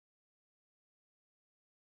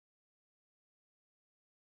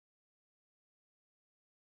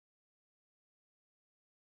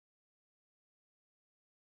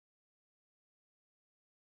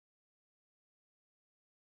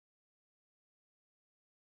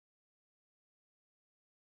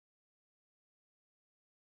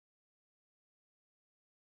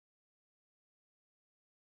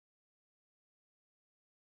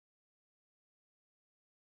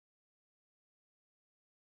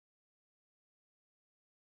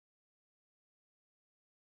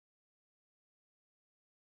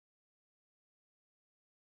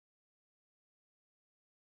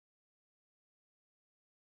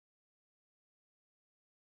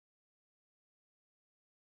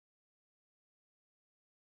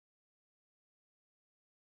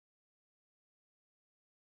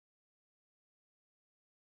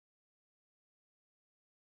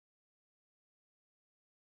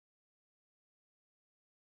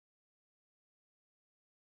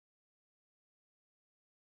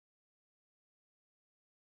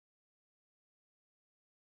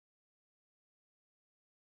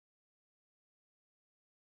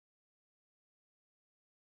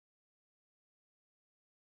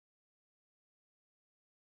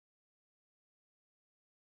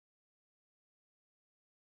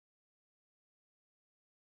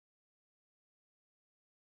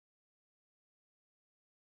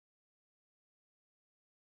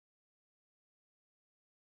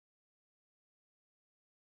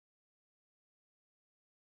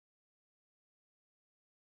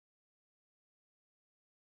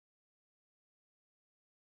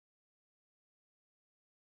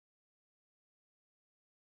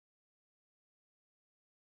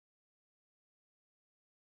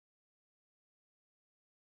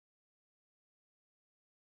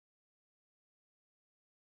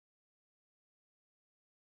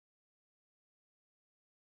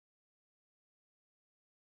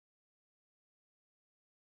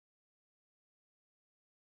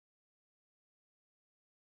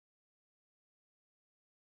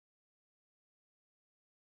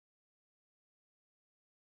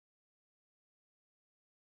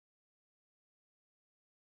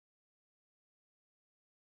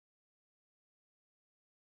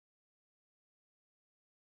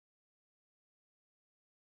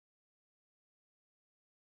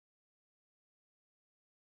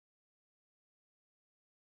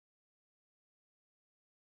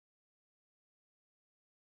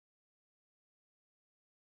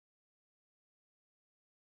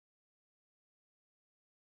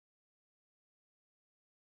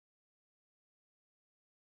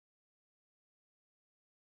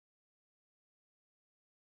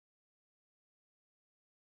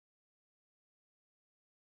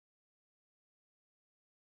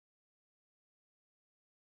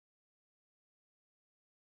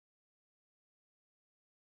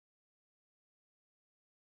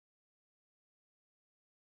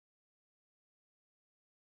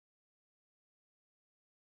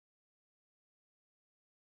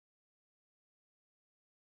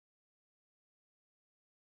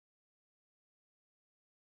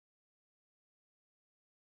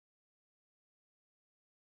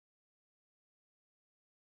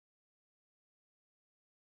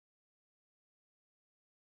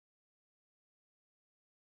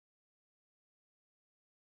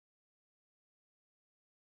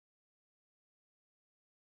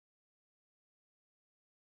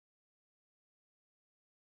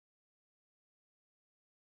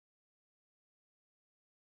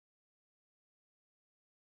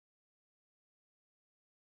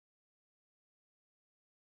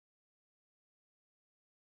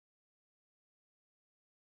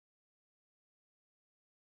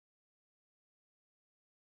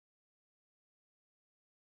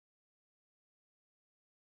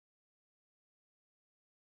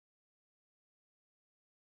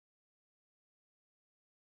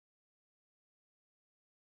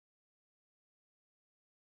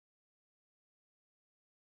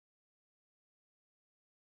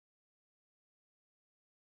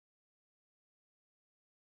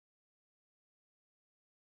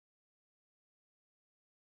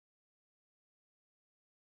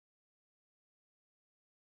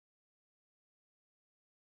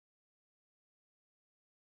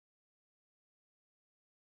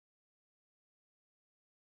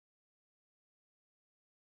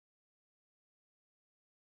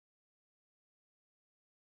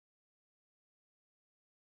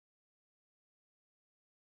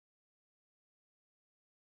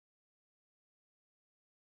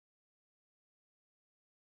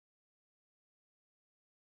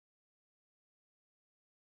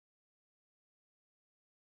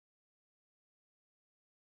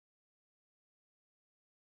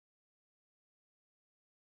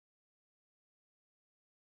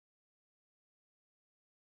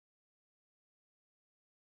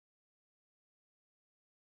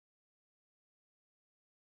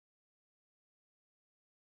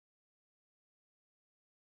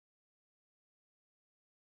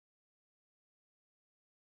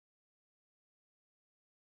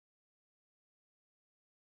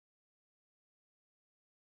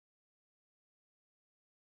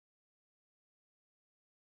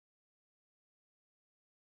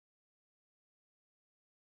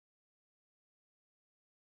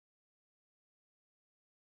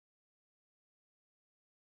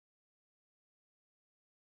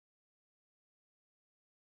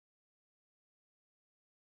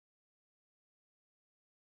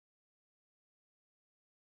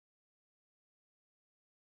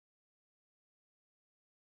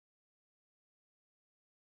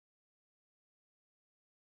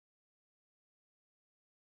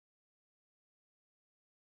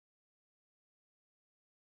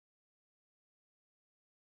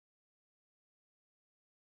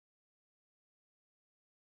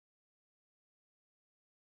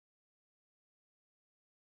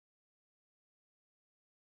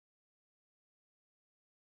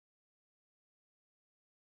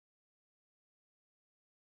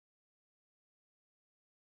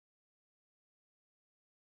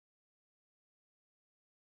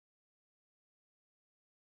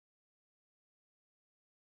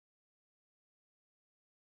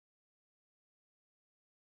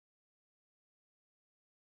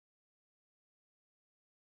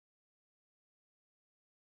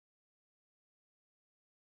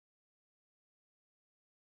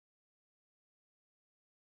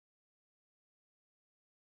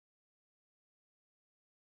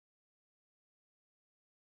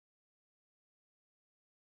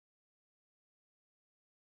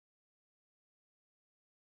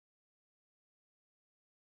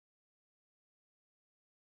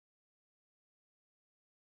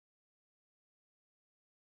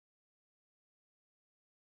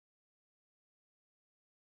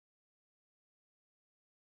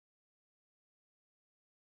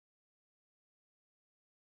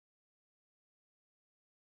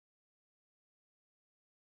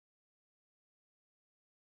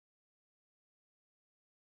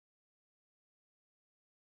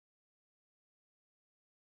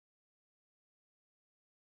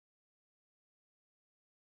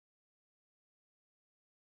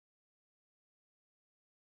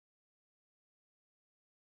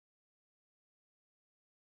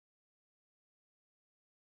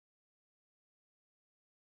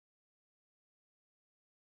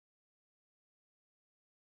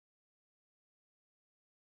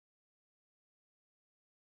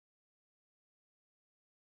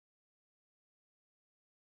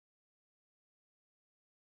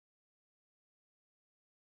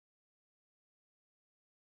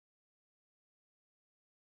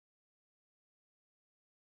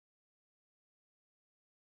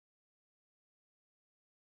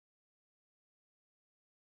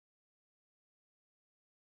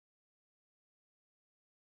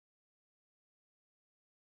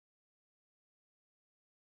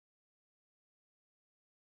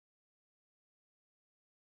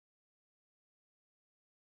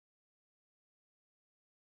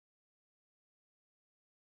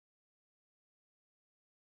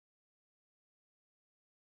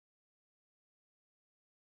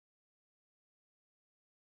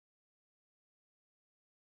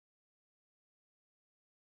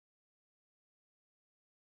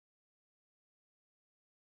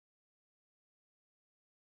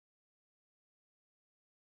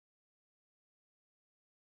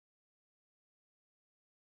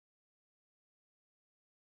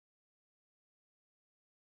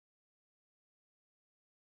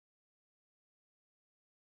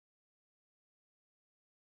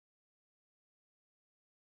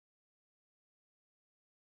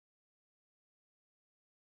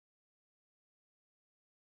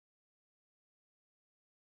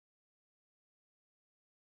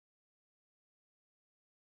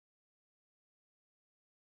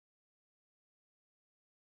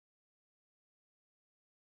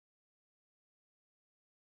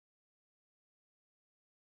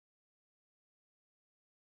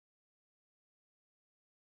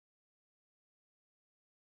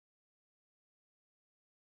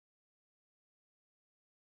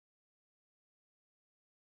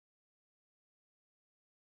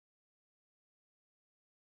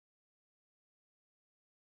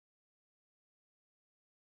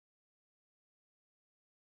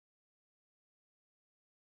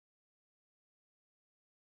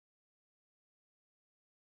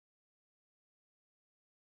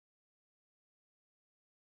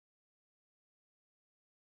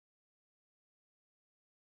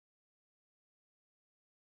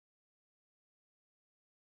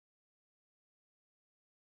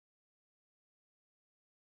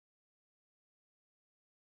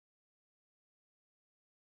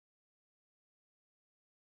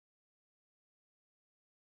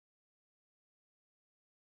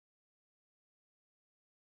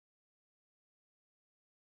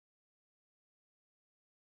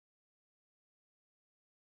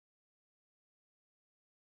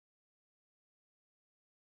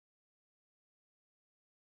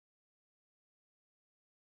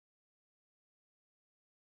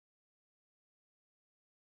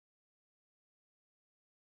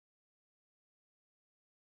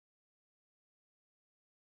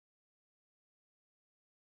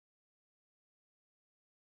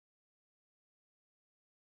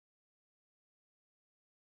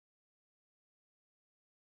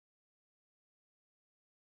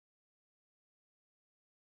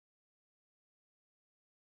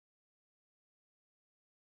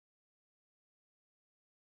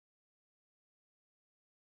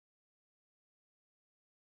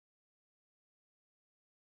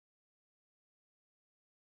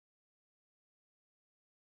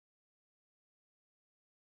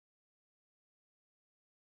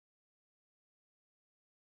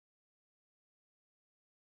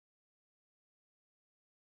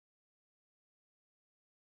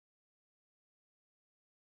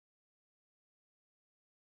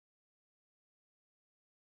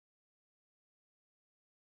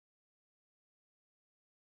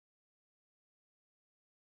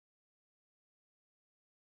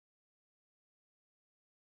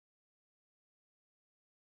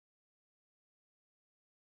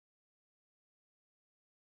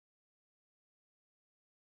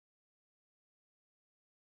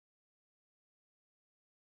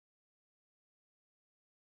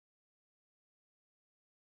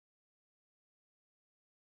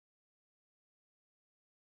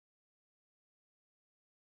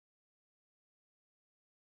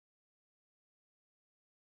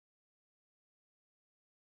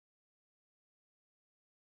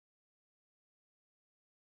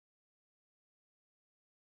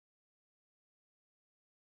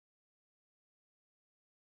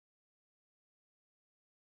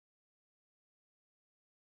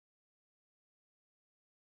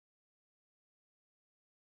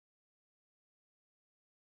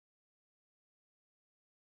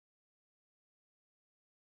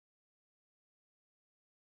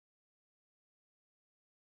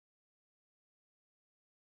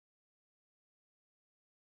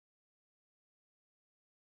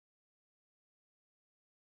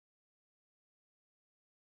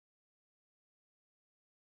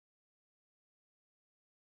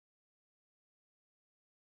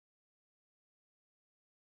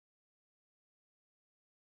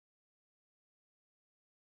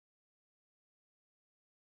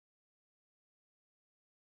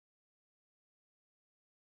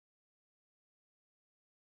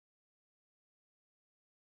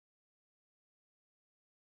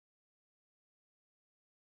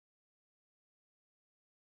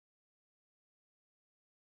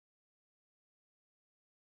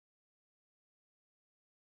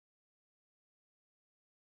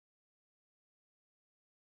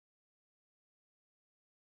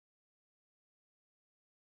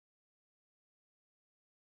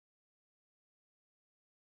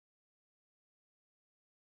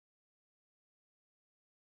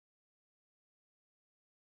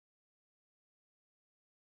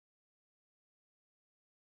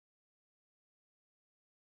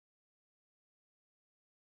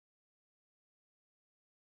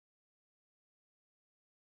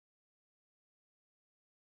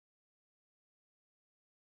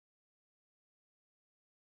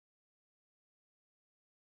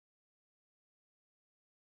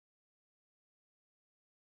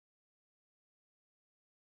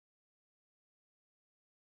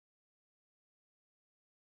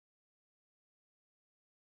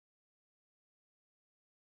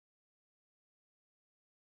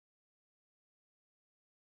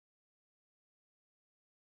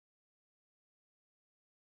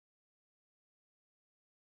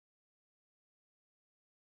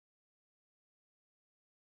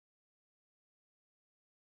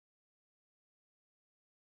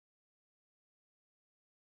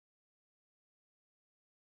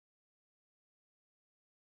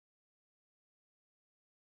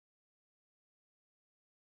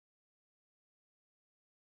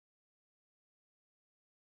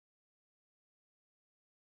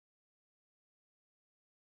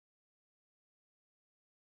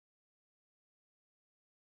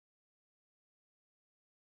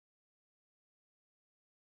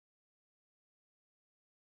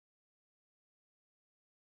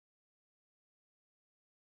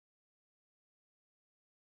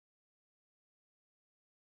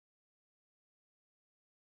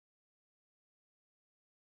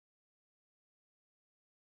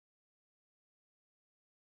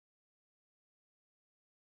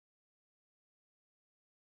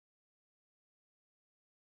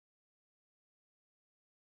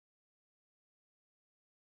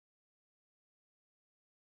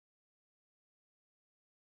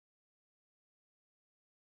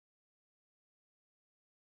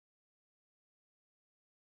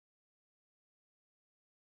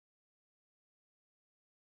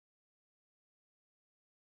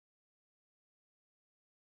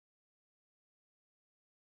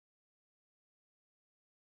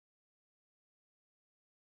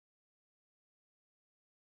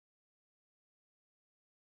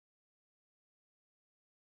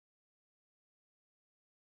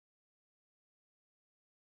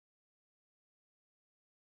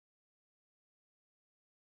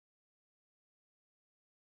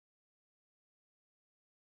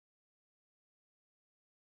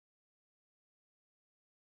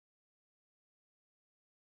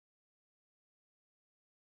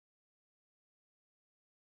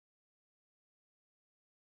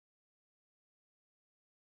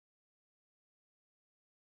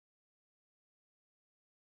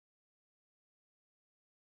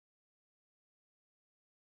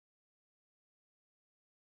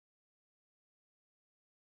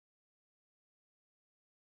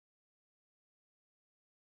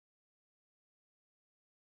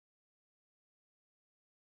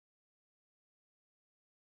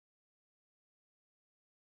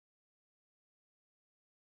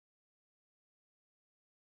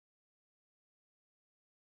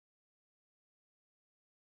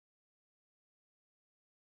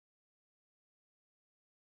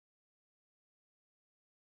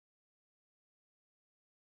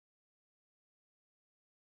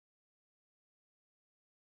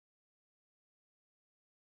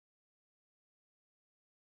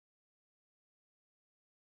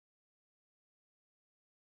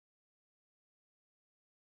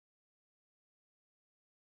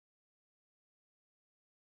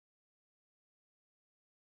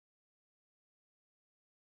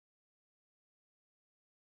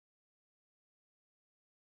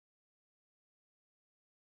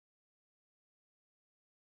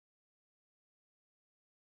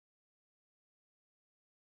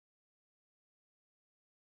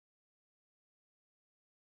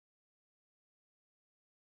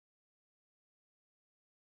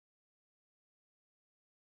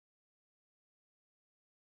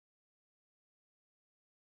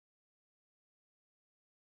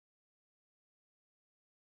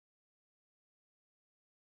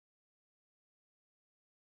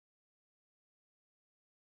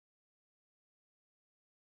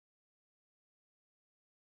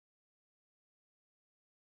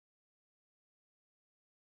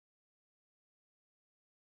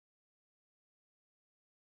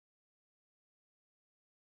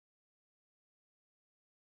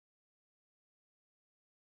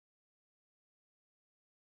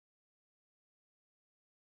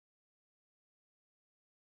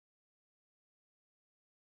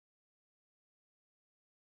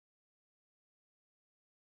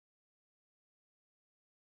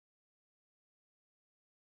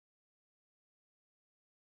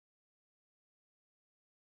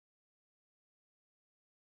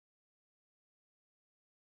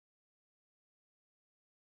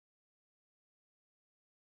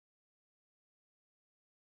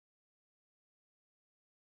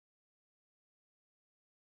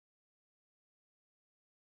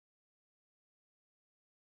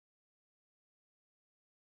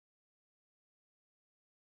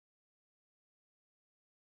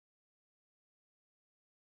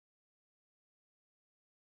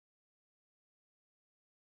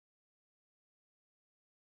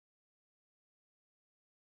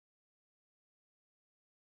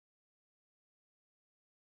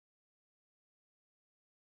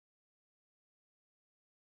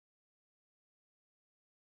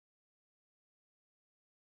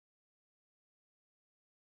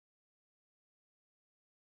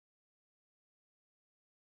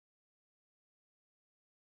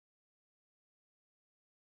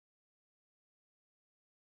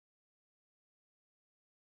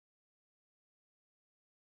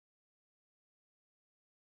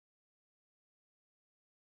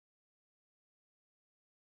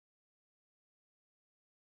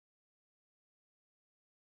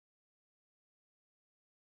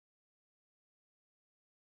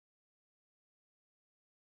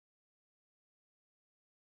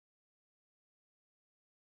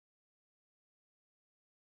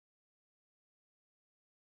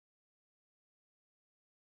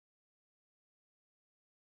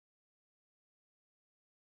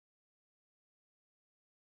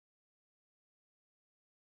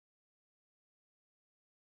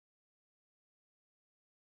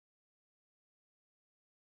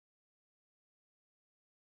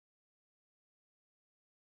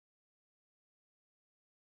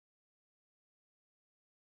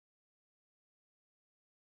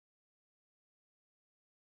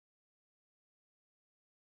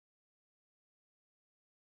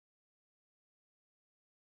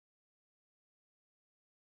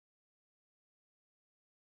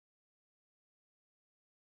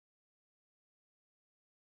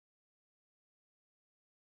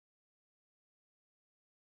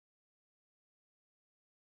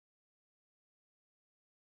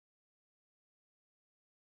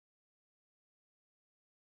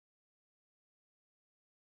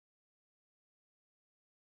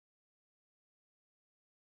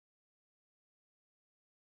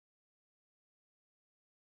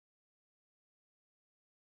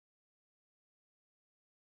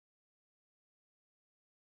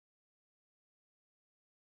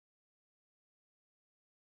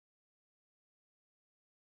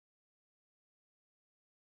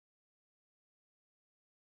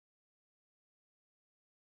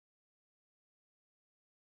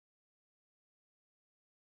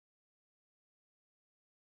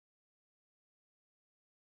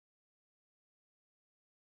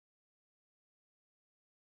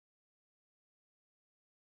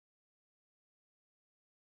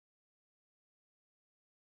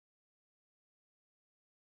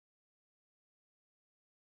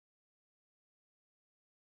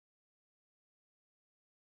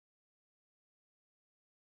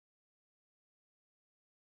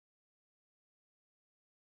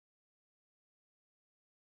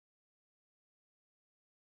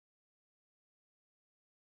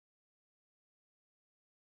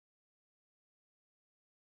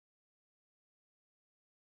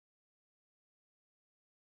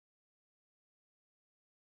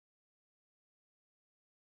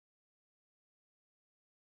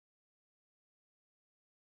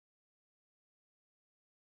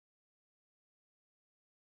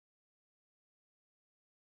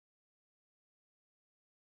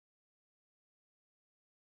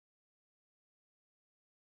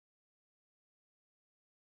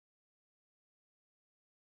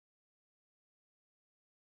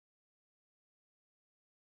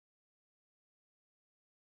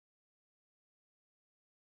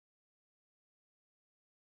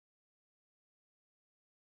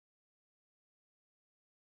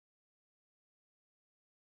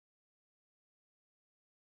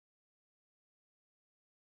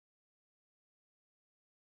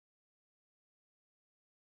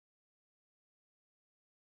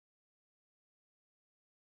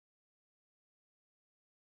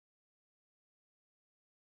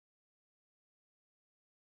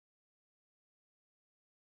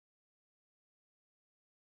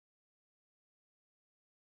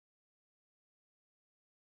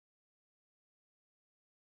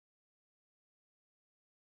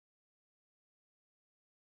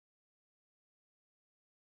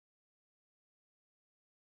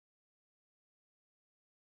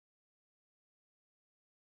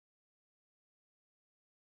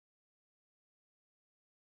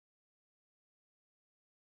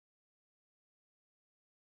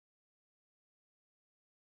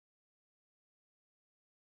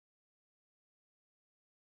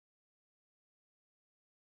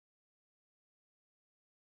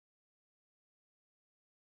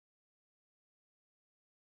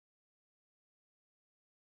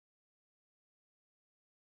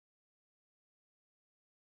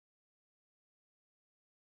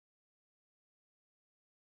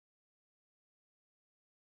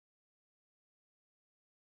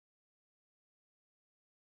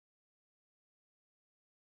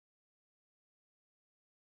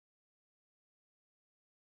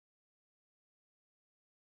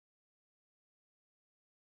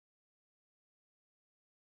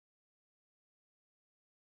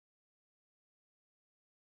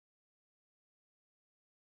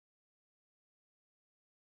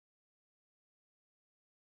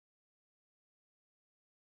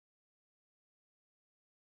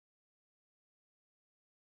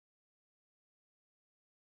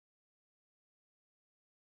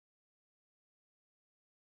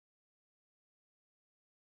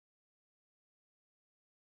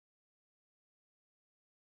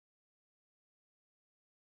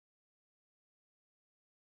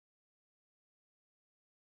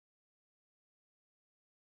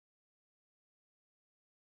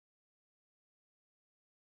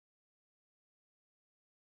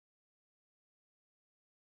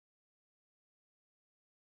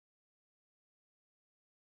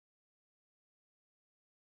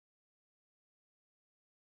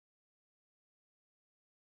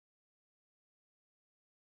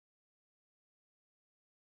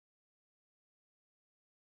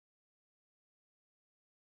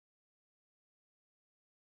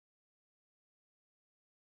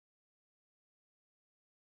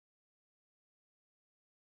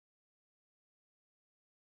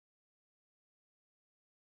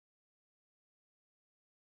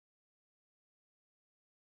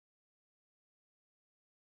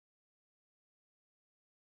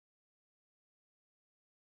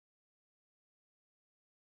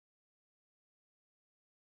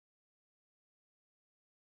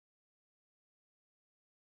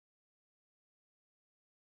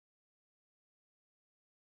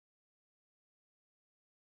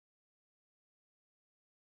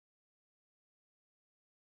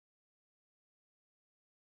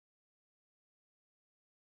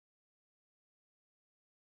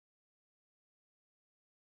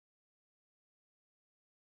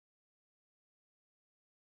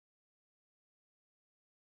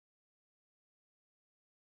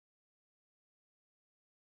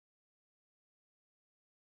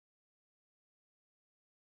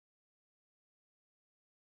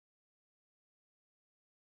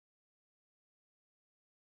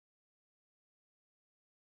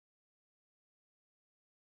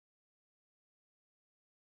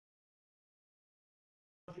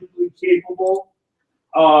incapable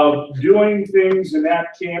of doing things in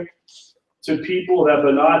that camp to people that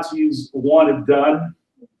the Nazis wanted done,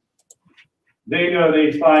 they know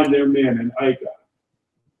they find their man in Ica.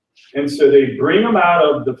 And so they bring him out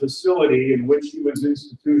of the facility in which he was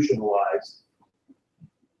institutionalized,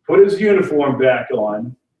 put his uniform back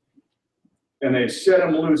on, and they set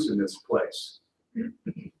him loose in this place.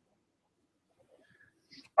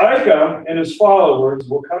 Ica and his followers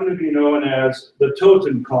will come to be known as the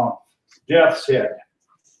Totenkopf, Death's Head.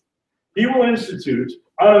 He will institute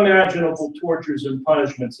unimaginable tortures and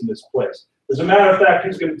punishments in this place. As a matter of fact,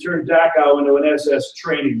 he's going to turn Dachau into an SS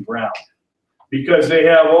training ground because they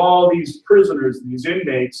have all these prisoners, these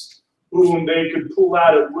inmates, whom they could pull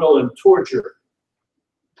out at will and torture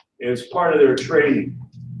as part of their training.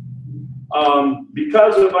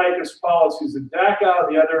 Because of Ica's policies in Dachau,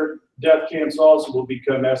 the other death camps also will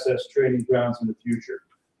become SS training grounds in the future.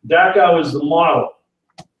 Dachau is the model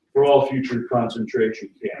for all future concentration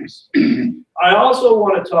camps. I also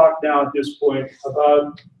want to talk now at this point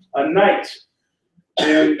about a night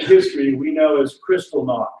in history we know as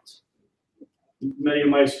Kristallnacht. Many of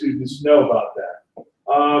my students know about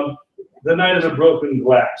that. The Night of the Broken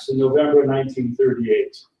Glass in November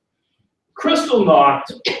 1938.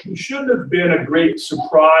 Kristallnacht shouldn't have been a great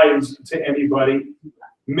surprise to anybody.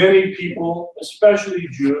 Many people, especially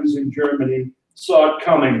Jews in Germany, saw it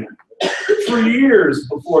coming. For years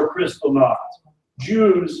before Kristallnacht,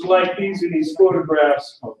 Jews like these in these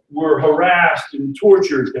photographs were harassed and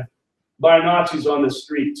tortured by Nazis on the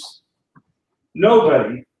streets.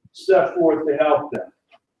 Nobody stepped forth to help them.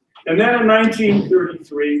 And then in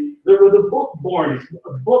 1933, there were the book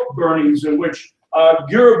burnings in which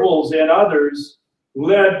Goebbels and others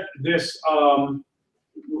led this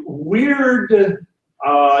weird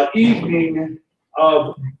evening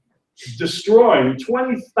of destroying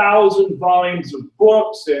 20,000 volumes of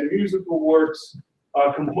books and musical works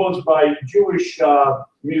composed by Jewish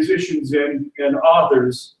musicians and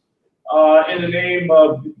authors in the name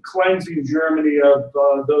of cleansing Germany of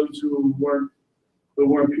those who weren't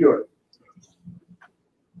pure.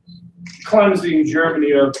 Cleansing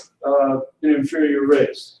Germany of an inferior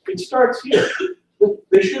race. It starts here.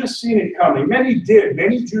 They should have seen it coming. Many did.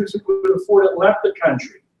 Many Jews who could afford it left the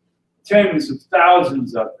country. Tens of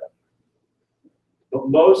thousands of them. But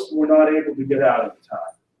most were not able to get out at the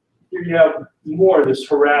time. Here you have more of this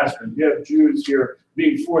harassment. You have Jews here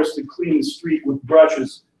being forced to clean the street with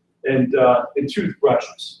brushes and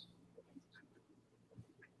toothbrushes.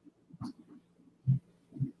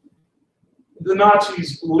 The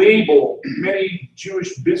Nazis label many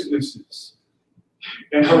Jewish businesses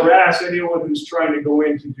and harass anyone who's trying to go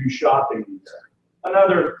in to do shopping there.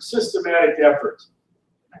 Another systematic effort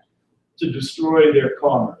to destroy their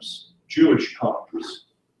commerce, Jewish commerce.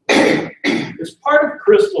 As part of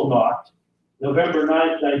Kristallnacht, November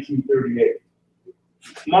 9, 1938,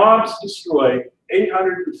 mobs destroyed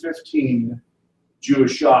 815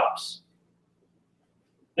 Jewish shops.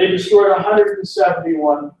 They destroyed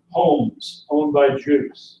 171 homes owned by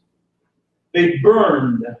Jews. They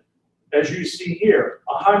burned, as you see here,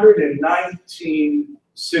 119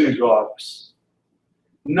 synagogues.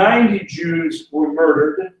 90 Jews were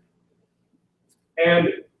murdered. And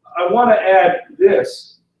I want to add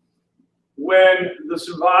this. When the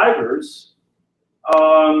survivors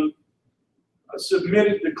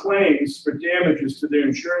submitted the claims for damages to their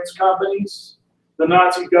insurance companies, the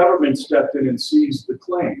Nazi government stepped in and seized the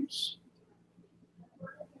claims.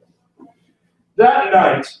 That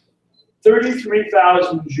night,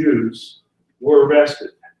 33,000 Jews were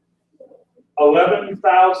arrested.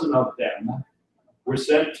 11,000 of them were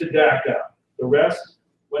sent to Dachau. The rest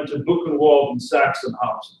went to Buchenwald and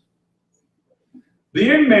Sachsenhausen. The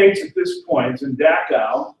inmates at this point in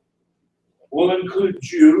Dachau will include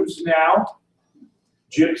Jews now,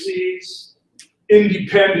 gypsies,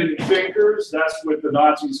 independent thinkers, that's what the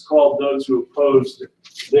Nazis called those who opposed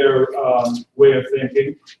their way of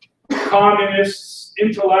thinking, communists,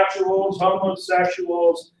 intellectuals,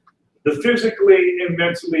 homosexuals, the physically and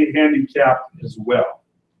mentally handicapped as well.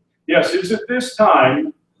 Yes, it's at this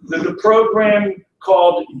time that the program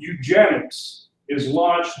called eugenics is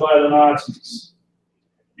launched by the Nazis.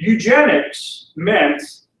 Eugenics meant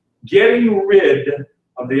getting rid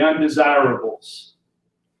of the undesirables.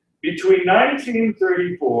 Between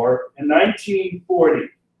 1934 and 1940,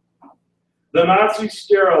 the Nazis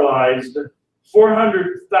sterilized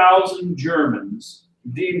 400,000 Germans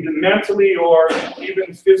deemed mentally or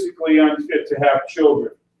even physically unfit to have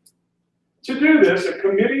children. To do this, a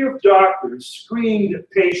committee of doctors screened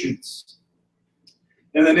patients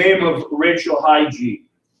in the name of racial hygiene.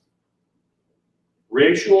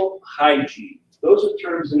 Racial hygiene. Those are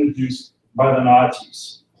terms introduced by the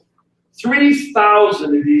Nazis.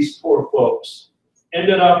 3,000 of these poor folks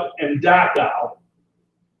ended up in Dachau,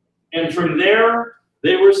 and from there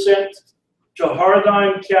they were sent to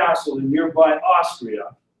Hardheim Castle in nearby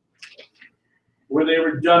Austria, where they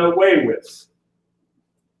were done away with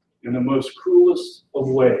in the most cruelest of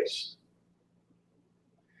ways.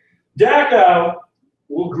 Dachau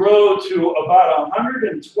will grow to about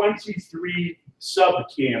 123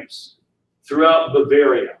 subcamps throughout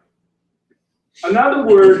Bavaria. In other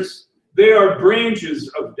words, they are branches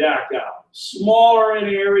of Dachau, smaller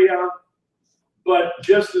in area, but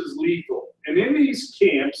just as lethal. And in these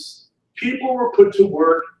camps, people were put to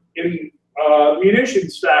work in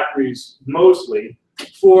munitions factories, mostly,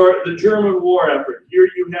 for the German war effort. Here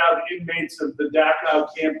you have inmates of the Dachau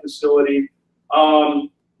camp facility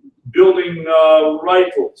building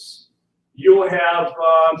rifles. You'll have,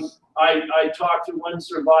 I talked to one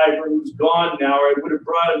survivor who's gone now, or I would have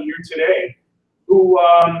brought him here today,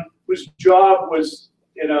 whose job was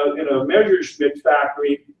in a Messerschmitt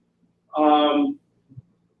factory,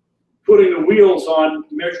 putting the wheels on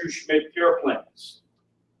Messerschmitt airplanes.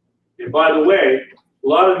 And by the way, a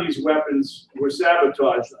lot of these weapons were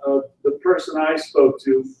sabotaged. The person I spoke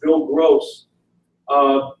to, Bill Gross,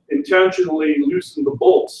 intentionally loosened the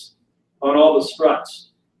bolts on all the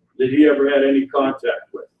struts that he ever had any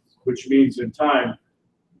contact with, which means in time,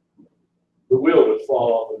 the wheel would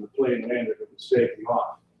fall off and the plane landed and was taking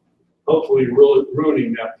off, hopefully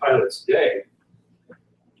ruining that pilot's day.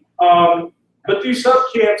 But these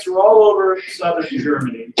subcamps were all over southern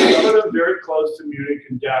Germany, some of them very close to Munich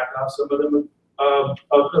and Dachau, some of them a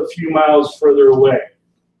few miles further away.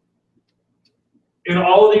 In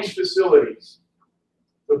all of these facilities,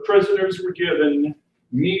 the prisoners were given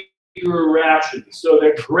meager rations so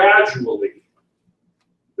that gradually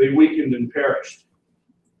they weakened and perished.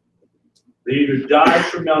 They either died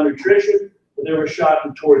from malnutrition or they were shot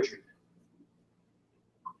and tortured.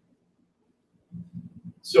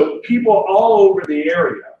 So people all over the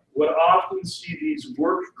area would often see these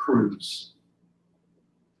work crews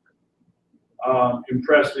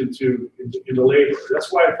impressed into labor.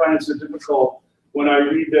 That's why I find it so difficult when I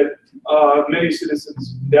read that many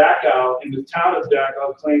citizens in Dachau, in the town of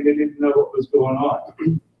Dachau, claimed they didn't know what was going on.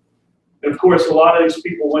 And of course, a lot of these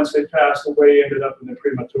people, once they passed away, ended up in the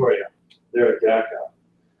crematoria there at Dachau.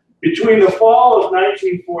 Between the fall of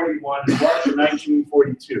 1941 and March of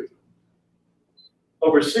 1942,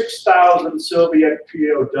 over 6,000 Soviet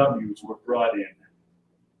POWs were brought in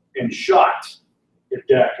and shot at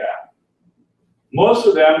Dachau. Most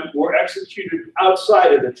of them were executed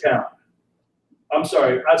outside of the town. I'm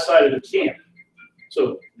sorry, outside of the camp.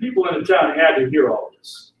 So people in the town had to hear all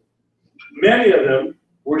this. Many of them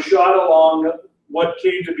were shot along what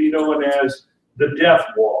came to be known as the death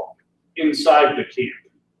wall inside the camp.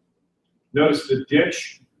 Notice the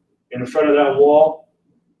ditch in front of that wall?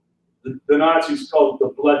 The Nazis called it the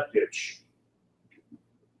blood ditch.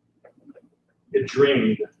 It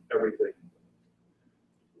drained everything.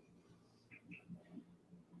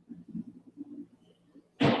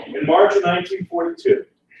 In March of 1942,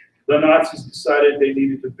 the Nazis decided they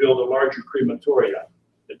needed to build a larger crematoria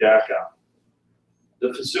at Dachau.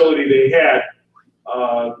 The facility they had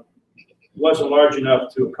wasn't large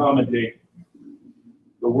enough to accommodate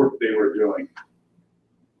the work they were doing.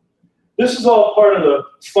 This is all part of the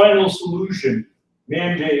final solution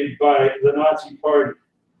mandated by the Nazi Party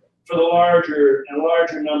for the larger and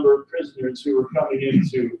larger number of prisoners who were coming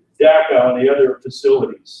into Dachau and the other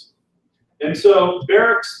facilities. And so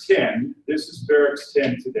Barracks 10, this is Barracks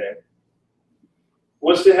 10 today,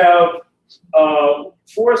 was to have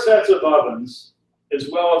 4 sets of ovens as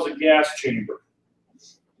well as a gas chamber.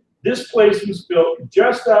 This place was built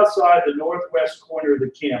just outside the northwest corner of the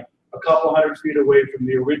camp, a couple hundred feet away from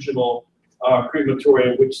the original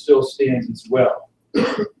crematoria, which still stands as well.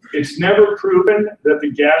 It's never proven that the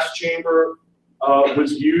gas chamber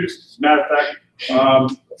was used. As a matter of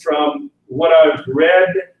fact, from what I've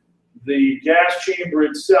read, the gas chamber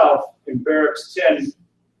itself in Barracks 10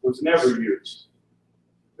 was never used.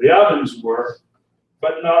 The ovens were,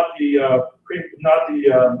 but not the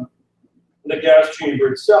gas chamber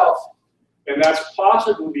itself, and that's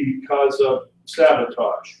possibly because of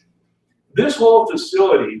sabotage. This whole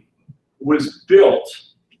facility was built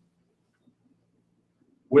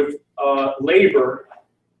with the labor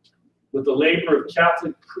of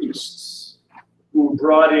Catholic priests who were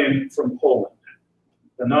brought in from Poland.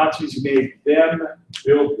 The Nazis made them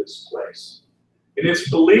build this place. And it's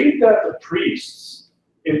believed that the priests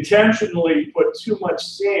intentionally put too much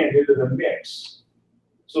sand into the mix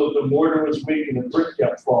so that the mortar was weak and the brick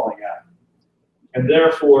kept falling out. And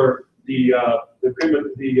therefore, the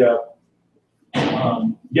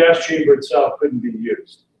gas chamber itself couldn't be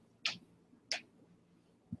used.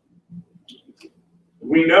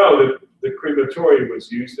 We know that the crematory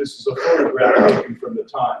was used. This is a photograph taken from the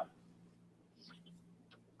time.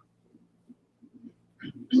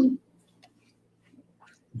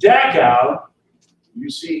 Dachau, you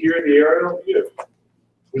see here in the aerial view,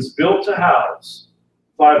 was built to house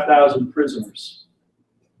 5,000 prisoners.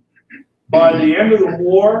 By the end of the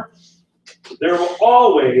war, there were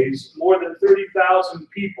always more than 30,000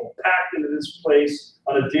 people packed into this place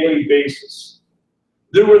on a daily basis.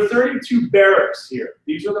 There were 32 barracks here.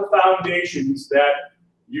 These are the foundations that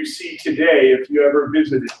you see today if you ever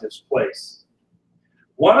visited this place.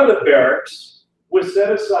 One of the barracks was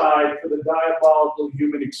set aside for the diabolical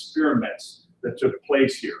human experiments that took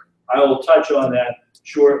place here. I will touch on that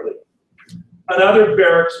shortly. Another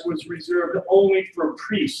barracks was reserved only for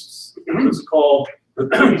priests. It was called the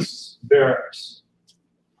priests' barracks.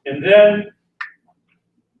 And then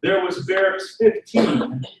there was barracks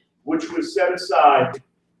 15, which was set aside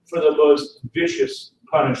for the most vicious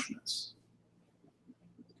punishments.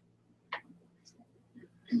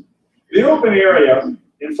 The open area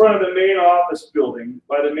in front of the main office building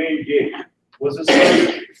by the main gate was a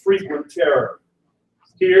site of frequent terror.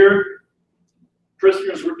 Here,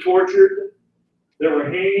 prisoners were tortured. There were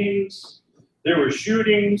hangings, there were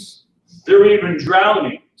shootings, there were even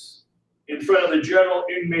drownings in front of the general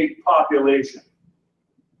inmate population.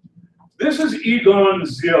 This is Egon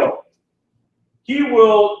Zill. He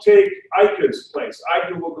will take Eike's place.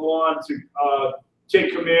 Eike will go on to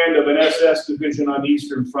take command of an SS division on the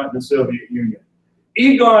Eastern Front in the Soviet Union.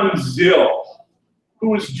 Egon Zill, who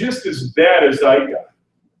was just as bad as Eike,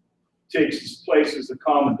 takes his place as the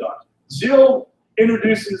commandant. Zill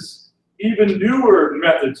introduces even newer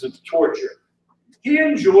methods of torture. He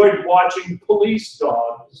enjoyed watching police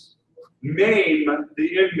dogs maim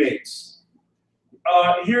the inmates.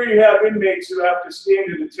 Here you have inmates who have to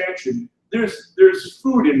stand at attention. There's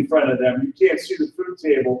food in front of them. You can't see the food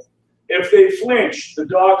table. If they flinch, the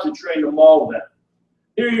dogs are trained to maul them.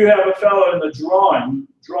 Here you have a fellow in the drawing,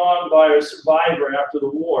 drawn by a survivor after the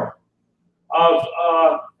war, of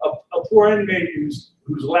a poor inmate who's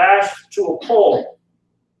lashed to a pole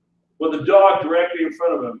with a dog directly in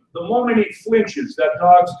front of him. The moment he flinches, that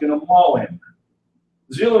dog's going to maul him.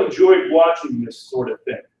 Zill enjoyed watching this sort of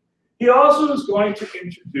thing. He also is going to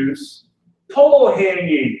introduce pole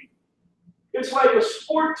hanging. It's like a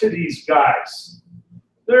sport to these guys.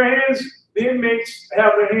 Their hands, the inmates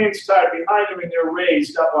have their hands tied behind them and they're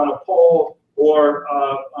raised up on a pole or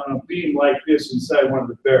on a beam like this inside one of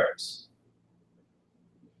the barracks.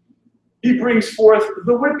 He brings forth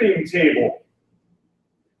the whipping table.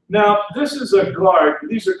 Now, this is a guard,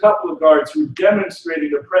 these are a couple of guards who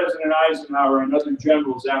demonstrated to President Eisenhower and other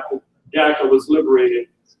generals after Dachau was liberated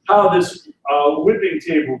how this whipping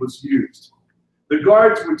table was used. The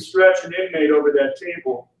guards would stretch an inmate over that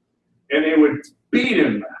table and they would beat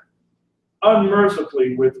him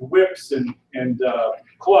unmercifully with whips and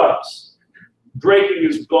clubs, breaking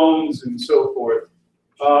his bones and so forth.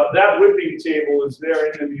 That whipping table is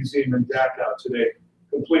there in the museum in Dachau today,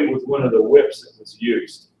 complete with one of the whips that was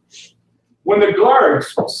used. When the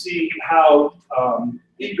guards see how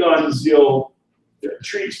Egon Zill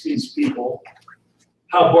treats these people,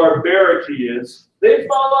 how barbaric he is, they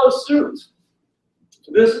follow suit.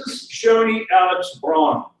 This is Shoni Alex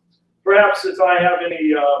Braun. Perhaps if I have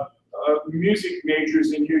any music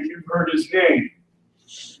majors in here, you've heard his name.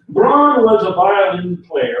 Braun was a violin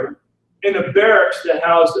player in a barracks that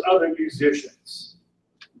housed other musicians.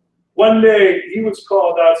 One day, he was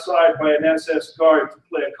called outside by an SS guard to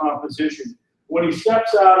play a composition. When he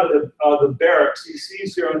steps out of the barracks, he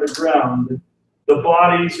sees here on the ground the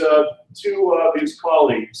bodies of two of his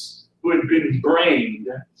colleagues who had been brained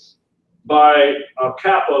by a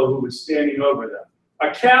capo who was standing over them.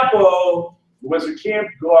 A capo was a camp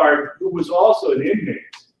guard who was also an inmate.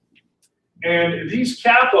 And these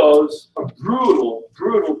capos are brutal,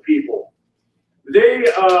 brutal people. They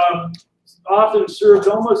often served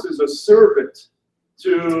almost as a servant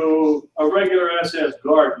to a regular SS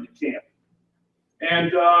guard in the camp.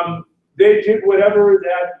 And they did whatever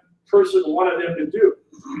that person wanted them to do.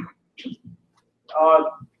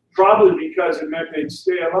 Probably because it meant they'd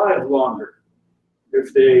stay alive longer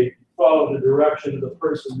if they followed the direction of the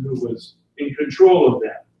person who was in control of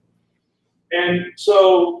them. And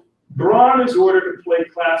so Braun is ordered to play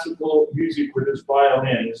classical music with his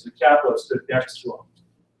violin as the capo stood next to him.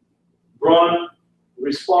 Braun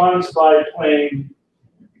responds by playing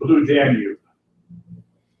Blue Danube.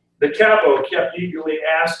 The capo kept eagerly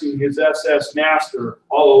asking his SS master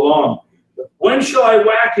all along, when When shall I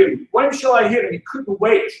whack him? When shall I hit him? He couldn't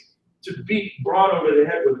wait to beat Braun over the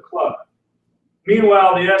head with a club.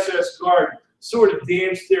 Meanwhile, the SS guard sort of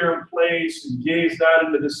danced there in place and gazed out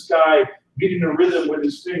into the sky, beating a rhythm with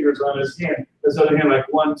his fingers on his hand. His other hand,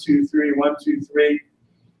 like 1, 2, 3, 1, 2, 3.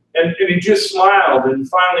 And he just smiled and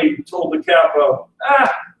finally told the capo,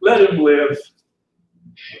 let him live.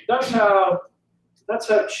 That's how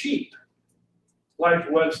cheap life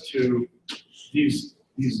was to these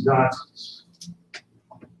Nazis.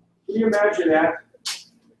 Can you imagine that?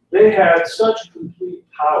 They had such complete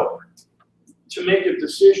power to make a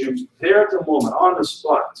decision there at the moment, on the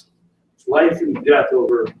spot, life and death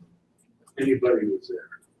over anybody who was there.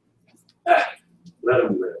 Let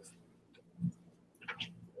him live.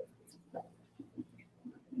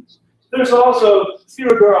 There's also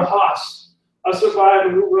Theodor Haas, a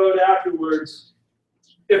survivor who wrote afterwards,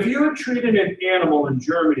 if you had treated an animal in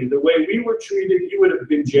Germany the way we were treated, you would have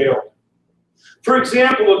been jailed. For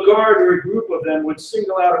example, a guard or a group of them would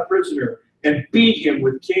single out a prisoner and beat him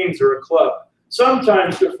with canes or a club.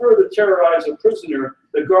 Sometimes, to further terrorize a prisoner,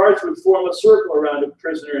 the guards would form a circle around a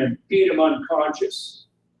prisoner and beat him unconscious.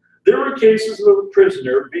 There were cases of a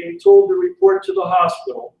prisoner being told to report to the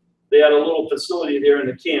hospital. They had a little facility there in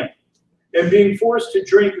the camp, and being forced to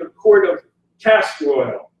drink a quart of castor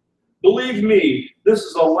oil. Believe me, this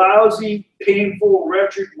is a lousy, painful,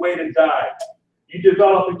 wretched way to die. You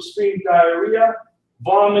develop extreme diarrhea,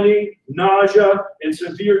 vomiting, nausea, and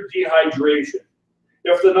severe dehydration.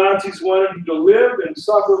 If the Nazis wanted you to live and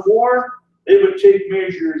suffer more, they would take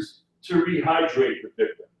measures to rehydrate the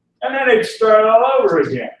victim. And then they'd start all over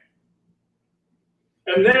again.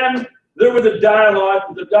 And then there were the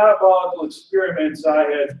diabolical experiments I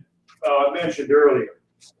had mentioned earlier.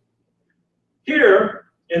 Here,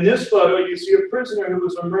 in this photo, you see a prisoner who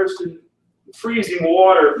was immersed in freezing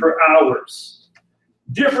water for hours.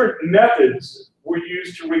 Different methods were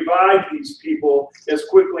used to revive these people as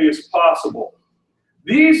quickly as possible.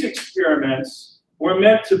 These experiments were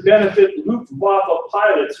meant to benefit Luftwaffe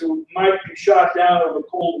pilots who might be shot down over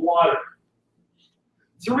cold water.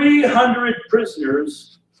 300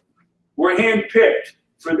 prisoners were handpicked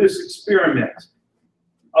for this experiment.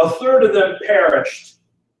 A third of them perished.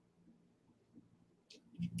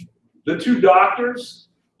 The two doctors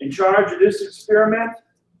in charge of this experiment,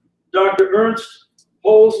 Dr. Ernst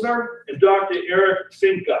Holzner and Dr. Erich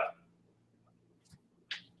Finke.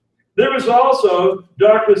 There was also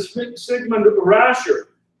Dr. Sigmund Rascher,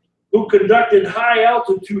 who conducted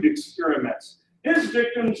high-altitude experiments. His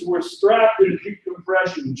victims were strapped in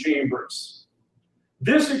decompression chambers.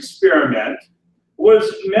 This experiment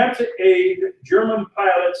was meant to aid German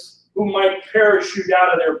pilots who might parachute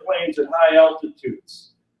out of their planes at high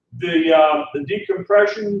altitudes. The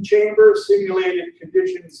decompression chamber simulated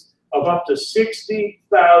conditions of up to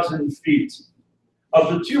 60,000 feet.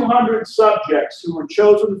 Of the 200 subjects who were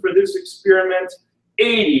chosen for this experiment,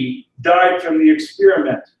 80 died from the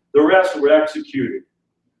experiment. The rest were executed.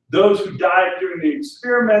 Those who died during the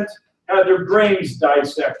experiment had their brains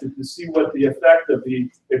dissected to see what the effect of the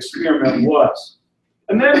experiment was.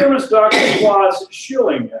 And then there was Dr. Klaus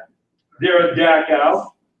Schilling there at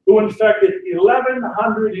Dachau, who infected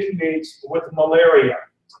 1,100 inmates with malaria.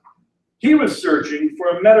 He was searching for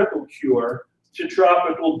a medical cure to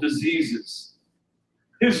tropical diseases.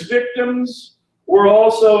 His victims were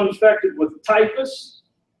also infected with typhus,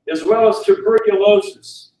 as well as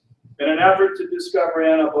tuberculosis, in an effort to discover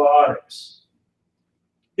antibiotics.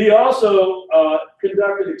 He also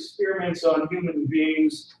conducted experiments on human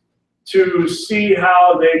beings to see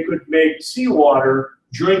how they could make seawater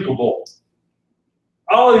drinkable.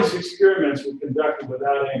 All these experiments were conducted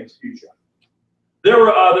without anesthesia. There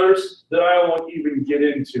were others that I won't even get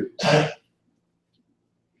into.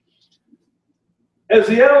 As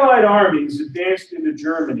the Allied armies advanced into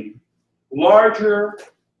Germany, larger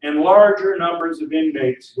and larger numbers of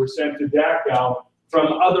inmates were sent to Dachau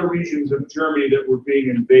from other regions of Germany that were being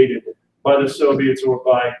invaded by the Soviets or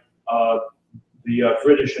by the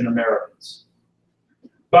British and Americans.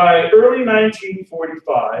 By early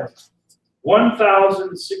 1945,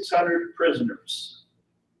 1,600 prisoners,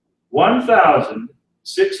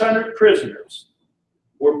 1,600 prisoners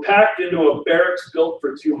were packed into a barracks built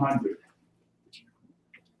for 200.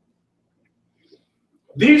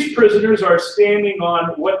 These prisoners are standing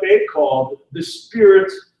on what they called the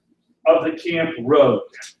spirit of the camp road.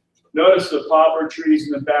 Notice the poplar trees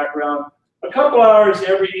in the background. A couple hours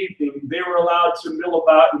every evening, they were allowed to mill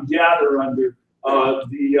about and gather under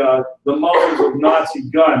the muzzles of Nazi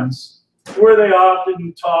guns, where they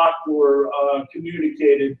often talked or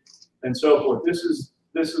communicated and so forth. This is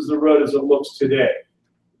the road as it looks today.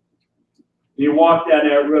 You walk down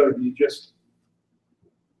that road and you just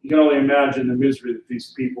You can only imagine the misery that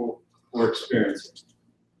these people were experiencing.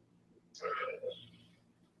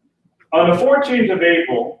 On the 14th of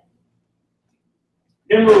April,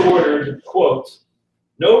 Himmler ordered, quote,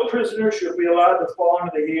 "No prisoner should be allowed to fall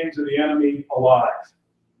into the hands of the enemy alive."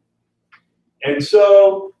 And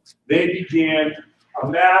so they began a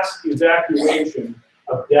mass evacuation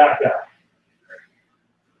of Dachau.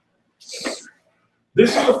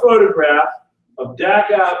 This is a photograph of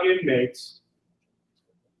Dachau inmates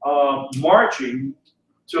marching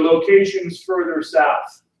to locations further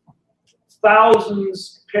south.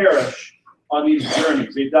 Thousands perish on these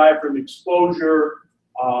journeys. They die from exposure.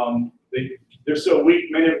 They're so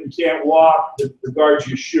weak, many of them can't walk. The guards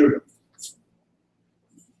just shoot them.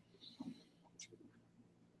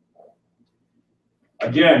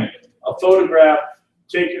 Again, a photograph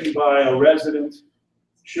taken by a resident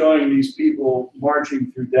showing these people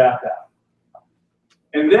marching through Dachau.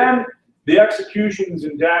 And then the executions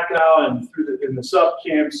in Dachau and in the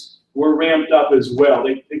sub-camps were ramped up as well.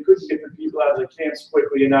 They couldn't get the people out of the camps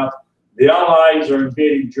quickly enough. The Allies are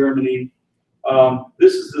invading Germany.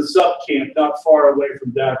 This is the sub-camp not far away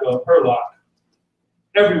from Dachau, Herlock.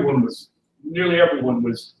 Nearly everyone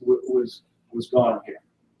was gone here.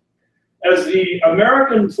 As the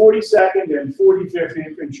American 42nd and 45th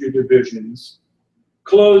Infantry Divisions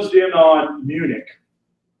closed in on Munich,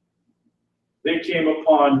 they came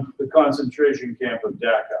upon the concentration camp of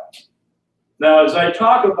Dachau. Now, as I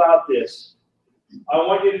talk about this, I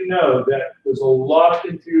want you to know that there's a lot of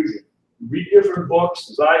confusion. Read different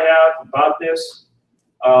books, as I have, about this,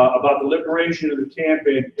 about the liberation of the camp,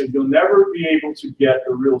 and you'll never be able to get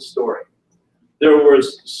the real story. There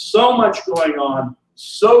was so much going on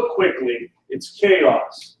so quickly, it's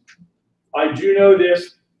chaos. I do know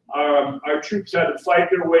this. Our troops had to fight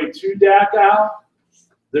their way to Dachau.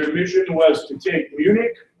 Their mission was to take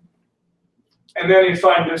Munich, and then they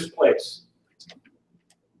find this place.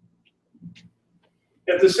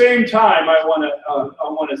 At the same time, I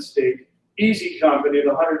want to state, Easy Company,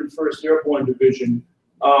 the 101st Airborne Division,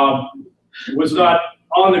 was not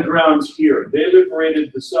on the grounds here. They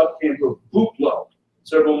liberated the sub-camp of Buchloe,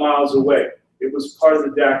 several miles away. It was part of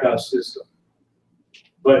the Dachau system.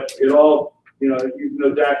 But it all, even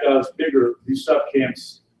though Dachau is bigger, these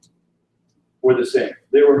sub-camps were the same.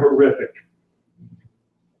 They were horrific.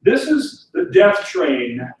 This is the death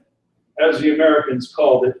train, as the Americans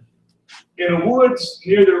called it, in woods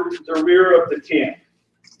near the rear of the camp.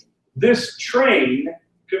 This train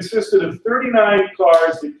consisted of 39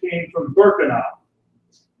 cars that came from Birkenau.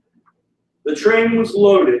 The train was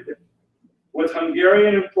loaded with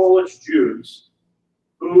Hungarian and Polish Jews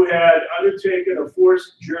who had undertaken a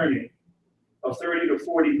forced journey of 30 to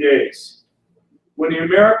 40 days. When the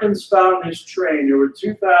Americans found this train, there were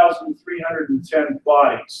 2,310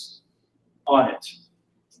 bodies on it.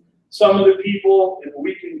 Some of the people in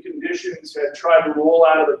weakened conditions had tried to roll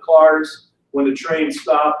out of the cars when the train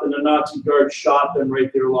stopped, and the Nazi guards shot them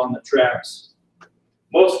right there along the tracks.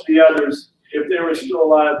 Most of the others, if they were still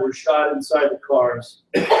alive, were shot inside the cars.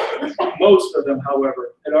 Most of them,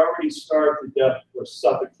 however, had already starved to death or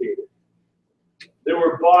suffocated. There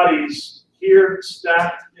were bodies here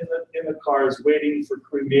stacked in the cars waiting for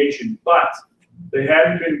cremation, but they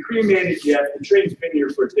hadn't been cremated yet. The train's been here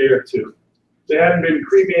for a day or two. They hadn't been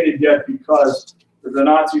cremated yet because the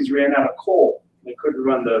Nazis ran out of coal. They couldn't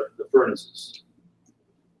run the furnaces.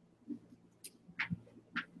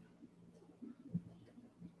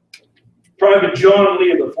 Private John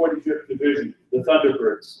Lee of the 45th Division, the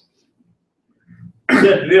Thunderbirds,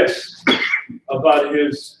 said this about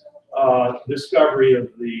his discovery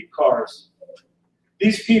of the cars.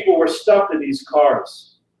 These people were stuffed in these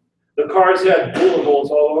cars. The cars had bullet holes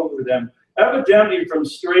all over them, evidently from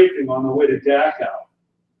strafing on the way to Dachau.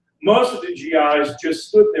 Most of the GIs just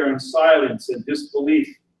stood there in silence and disbelief.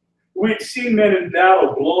 We'd seen men in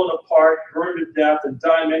battle blown apart, burned to death, and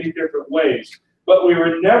die many different ways, but we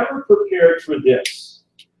were never prepared for this.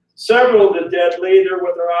 Several of the dead lay there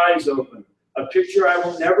with their eyes open, a picture I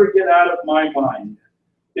will never get out of my mind.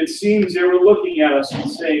 It seems they were looking at us and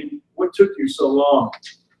saying, "What took you so long?"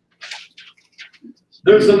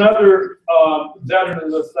 There's another veteran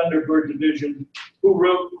of the Thunderbird Division who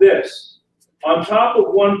wrote this. On top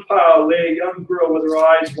of one pile lay a young girl with her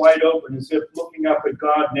eyes wide open as if looking up at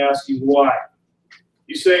God and asking why.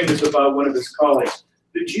 He's saying this about one of his colleagues.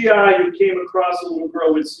 The GI who came across the little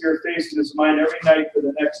girl would see her face in his mind every night for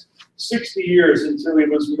the next 60 years until he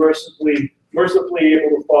was mercifully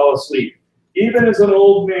able to fall asleep. Even as an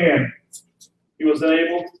old man, he was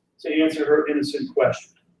unable to answer her innocent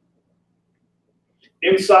question.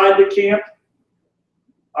 Inside the camp,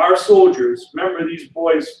 our soldiers, remember these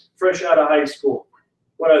boys fresh out of high school,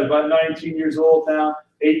 what, I was about 19 years old now,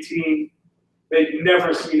 18. They'd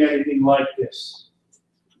never seen anything like this.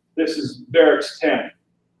 This is Barracks 10.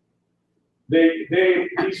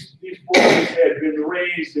 These boys had been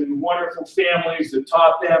raised in wonderful families that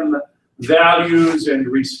taught them values and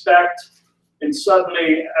respect. And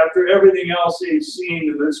suddenly, after everything else they've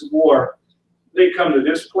seen in this war, they come to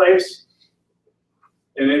this place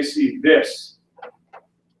and they see this.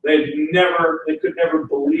 They could never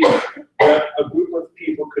believe that a group of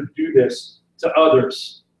people could do this to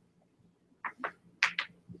others.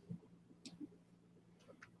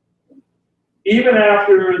 Even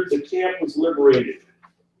after the camp was liberated,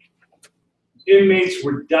 inmates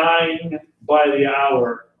were dying by the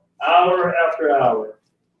hour after hour,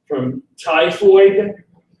 from typhoid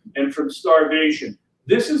and from starvation.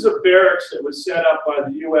 This is a barracks that was set up by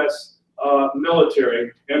the U.S.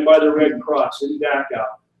 Military and by the Red Cross in Dachau,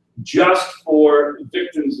 just for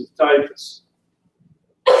victims of typhus.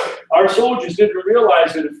 Our soldiers didn't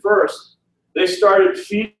realize it at first. They started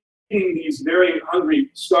feeding these very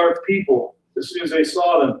hungry, starved people as soon as they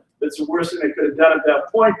saw them. That's the worst thing they could have done at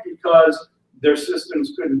that point, because their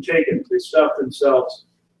systems couldn't take it. They stuffed themselves,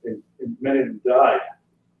 and many of them died.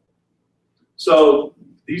 So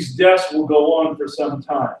these deaths will go on for some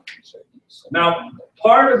time. Now,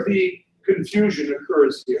 part of the confusion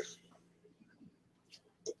occurs here.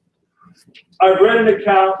 I've read an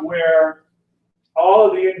account where all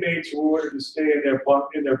of the inmates were ordered to stay in their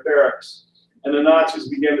barracks, and the Nazis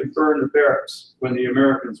began to burn the barracks when the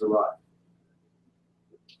Americans arrived.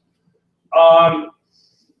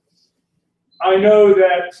 I know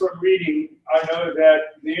that from reading, I know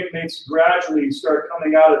that the inmates gradually start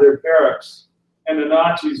coming out of their barracks, and the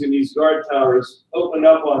Nazis in these guard towers opened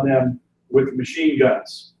up on them with machine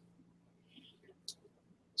guns.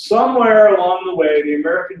 Somewhere along the way, the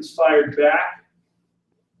Americans fired back,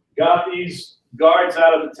 got these guards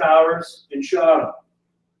out of the towers, and shot them.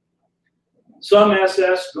 Some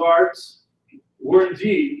SS guards were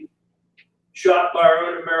indeed shot by our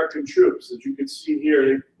own American troops. As you can see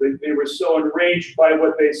here, they were so enraged by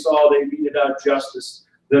what they saw, they meted out justice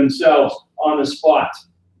themselves on the spot.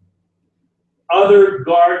 Other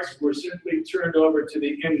guards were simply turned over to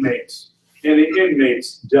the inmates, and the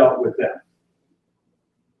inmates dealt with them.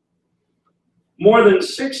 More than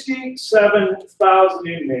 67,000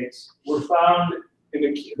 inmates were found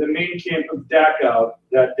in the main camp of Dachau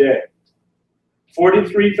that day.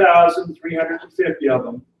 43,350 of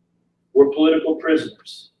them were political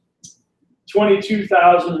prisoners.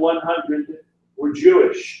 22,100 were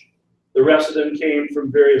Jewish. The rest of them came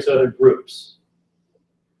from various other groups.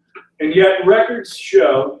 And yet records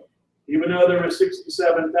show, even though there were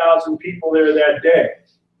 67,000 people there that day,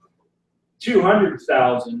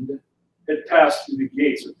 200,000 had passed through the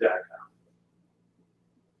gates of Dachau.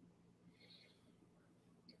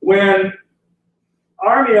 When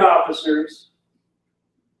army officers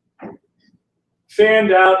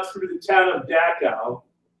fanned out through the town of Dachau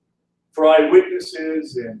for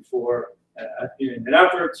eyewitnesses and for in an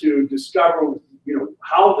effort to discover,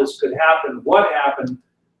 how this could happen, what happened,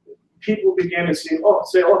 people began to say,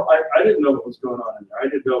 I didn't know what was going on in there. I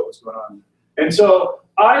didn't know what was going on in there. And so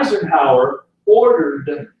Eisenhower ordered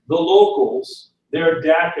the locals there at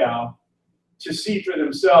Dachau to see for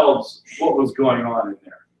themselves what was going on in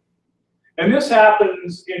there. And this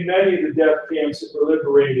happens in many of the death camps that were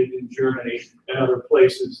liberated in Germany and other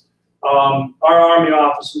places. Our army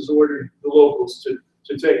officers ordered the locals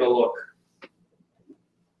to take a look.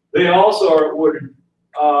 They also are ordered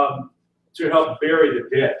to help bury the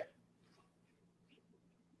dead.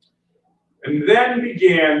 And then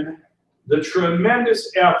began the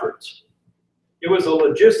tremendous effort. It was a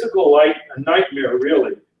logistical nightmare,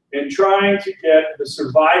 really, in trying to get the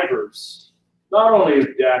survivors, not only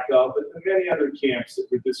of Dachau, but the many other camps that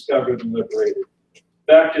were discovered and liberated,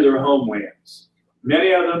 back to their homelands.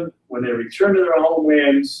 Many of them, when they returned to their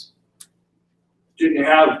homelands, didn't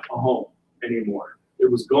have a home anymore. It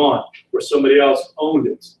was gone, or somebody else owned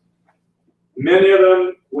it. Many of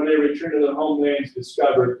them, when they returned to their homelands,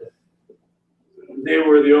 discovered that they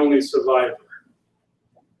were the only survivor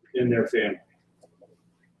in their family.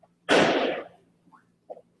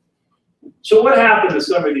 So what happened to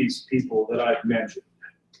some of these people that I've mentioned?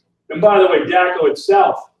 And by the way, Dachau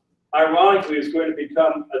itself, ironically, is going to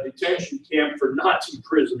become a detention camp for Nazi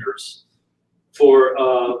prisoners for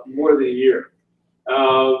more than a year.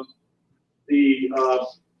 The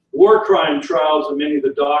war crime trials of many of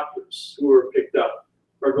the doctors who were picked up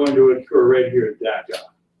are going to occur right here at Dachau.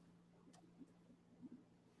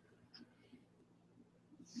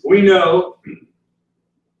 We know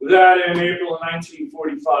that in April of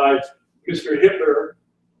 1945, Mr. Hitler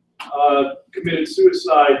committed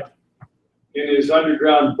suicide in his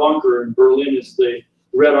underground bunker in Berlin as the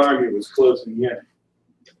Red Army was closing in.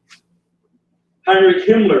 Heinrich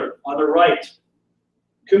Himmler, on the right,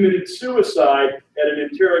 committed suicide at an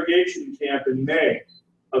interrogation camp in May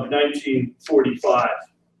of 1945.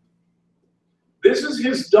 This is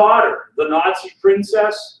his daughter, the Nazi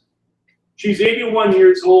princess. She's 81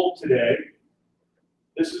 years old today.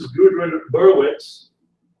 This is Gudrun Berwitz.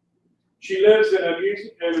 She lives in a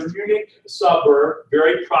Munich suburb,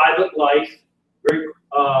 very private life, very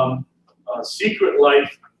secret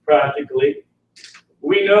life, practically.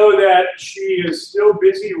 We know that she is still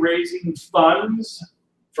busy raising funds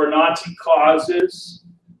for Nazi causes,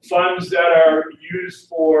 funds that are used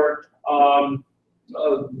for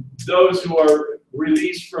those who are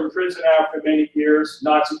released from prison after many years.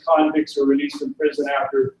 Nazi convicts are released from prison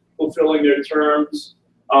after fulfilling their terms.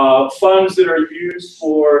 Funds that are used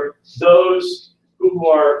for those who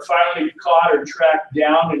are finally caught or tracked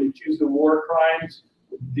down and accused of war crimes.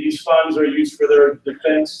 These funds are used for their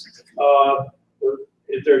defense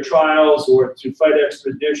at their trials or to fight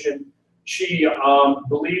extradition. She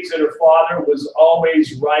believes that her father was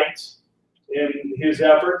always right in his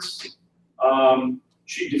efforts.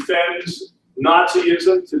 She defends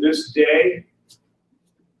Nazism to this day.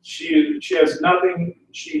 She has nothing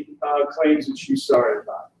she claims that she's sorry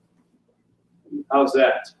about. How's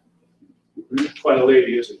that? Quite a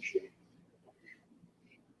lady, isn't she?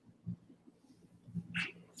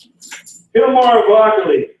 Hilmar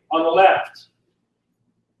Wageli on the left.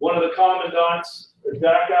 One of the commandants of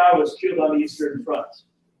Dachau was killed on the Eastern Front.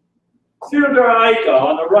 Theodor Eicke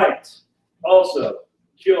on the right, also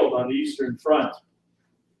killed on the Eastern Front.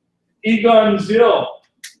 Egon Zill,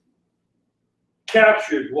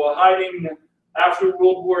 captured while hiding after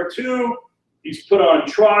World War II. He's put on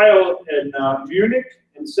trial in Munich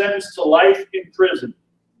and sentenced to life in prison.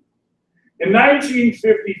 In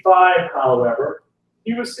 1955, however,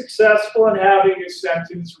 he was successful in having his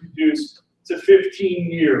sentence reduced to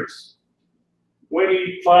 15 years. When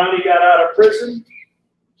he finally got out of prison,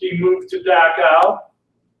 he moved to Dachau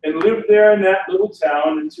and lived there in that little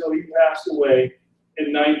town until he passed away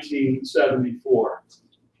in 1974.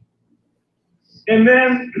 And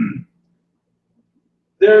then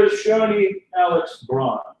there's Shoni Alex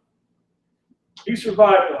Braun. He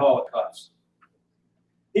survived the Holocaust.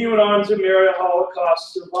 He went on to marry a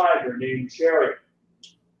Holocaust survivor named Sherry.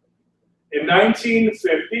 In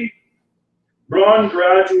 1950, Braun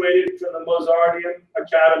graduated from the Mozarteum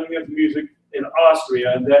Academy of Music in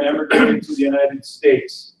Austria and then emigrated to the United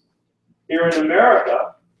States. Here in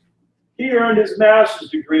America, he earned his master's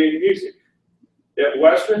degree in music at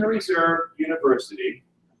Western Reserve University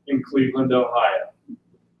in Cleveland, Ohio.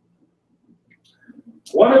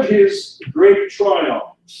 One of his great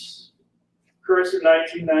triumphs occurs in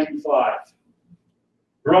 1995.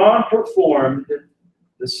 Braun performed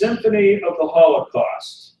the Symphony of the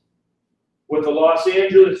Holocaust with the Los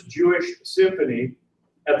Angeles Jewish Symphony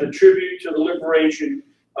at the Tribute to the Liberation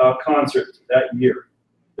concert that year.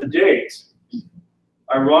 The date,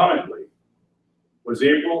 ironically, was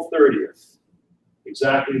April 30th,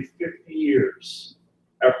 exactly 50 years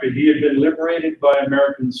after he had been liberated by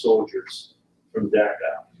American soldiers from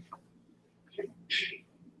Dachau.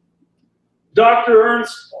 Dr.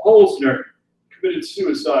 Ernst Holzner committed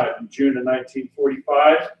suicide in June of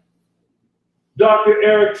 1945. Dr.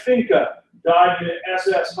 Erich Finke died in an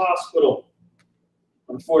SS hospital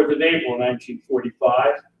on the 4th of April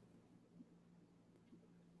 1945.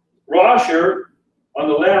 Roscher, on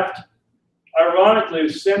the left, ironically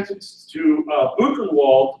was sentenced to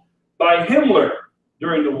Buchenwald by Himmler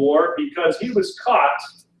during the war because he was caught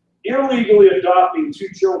illegally adopting 2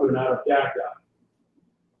 children out of Dachau.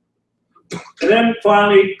 And then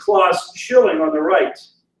finally, Klaus Schilling on the right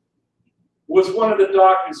was one of the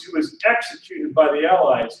doctors who was executed by the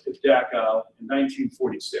Allies at Dachau in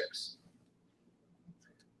 1946.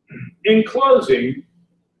 In closing,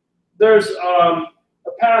 there's a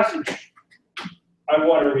passage I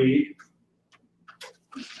want to read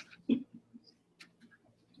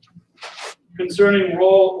concerning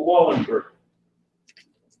Roll Wallenberg.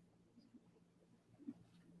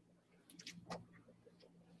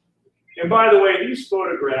 And by the way, these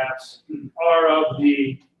photographs are of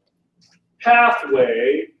the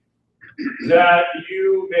pathway that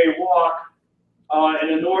you may walk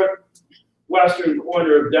in the northwestern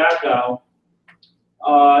corner of Dachau,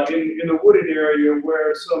 in the wooded area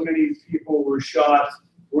where so many people were shot,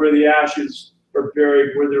 where the ashes are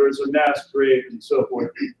buried, where there was a mass grave and so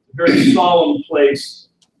forth. A very solemn place.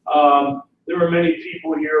 There were many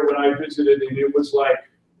people here when I visited, and it was like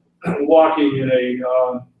walking in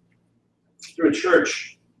through a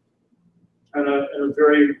church and a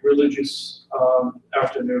very religious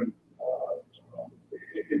afternoon.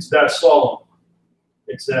 It's that solemn.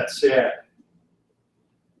 It's that sad.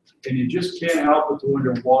 And you just can't help but to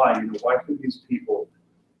wonder why. Why could these people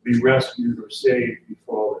be rescued or saved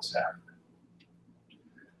before all this happened?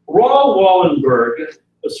 Raoul Wallenberg,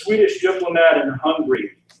 a Swedish diplomat in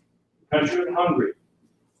Hungary, country of Hungary,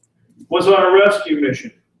 was on a rescue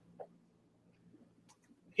mission.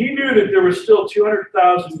 He knew that there were still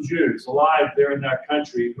 200,000 Jews alive there in that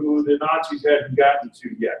country who the Nazis hadn't gotten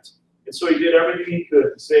to yet. And so he did everything he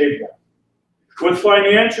could to save them. With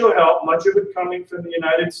financial help, much of it coming from the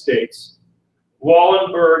United States,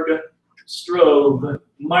 Wallenberg strove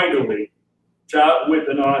mightily to outwit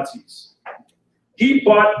the Nazis. He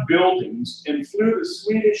bought buildings and flew the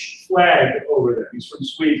Swedish flag over them. He's from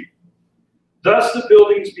Sweden. Thus, the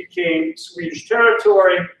buildings became Swedish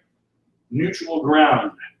territory, neutral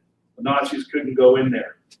ground. The Nazis couldn't go in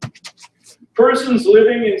there. Persons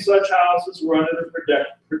living in such houses were under the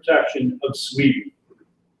protection of Sweden.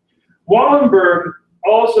 Wallenberg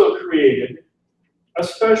also created a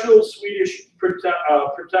special Swedish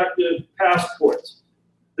protective passport.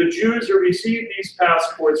 The Jews who received these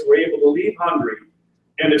passports were able to leave Hungary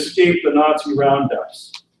and escape the Nazi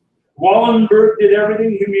roundups. Wallenberg did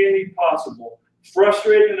everything humanly possible,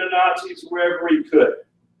 frustrating the Nazis wherever he could.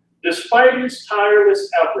 Despite his tireless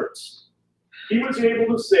efforts, he was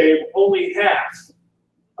able to save only half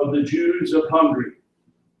of the Jews of Hungary.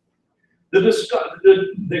 The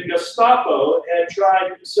Gestapo had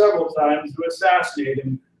tried several times to assassinate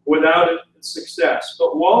him without success,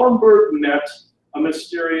 but Wallenberg met a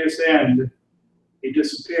mysterious end. He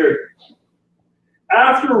disappeared.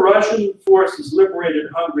 After Russian forces liberated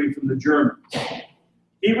Hungary from the Germans,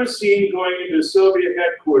 he was seen going into Soviet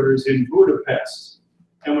headquarters in Budapest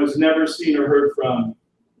and was never seen or heard from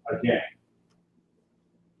again.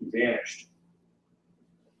 He vanished.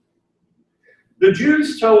 The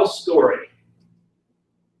Jews tell a story.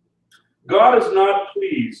 God is not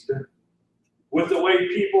pleased with the way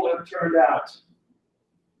people have turned out.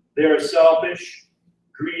 They are selfish,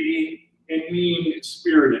 greedy, and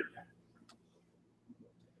mean-spirited.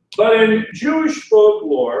 But in Jewish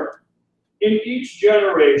folklore, in each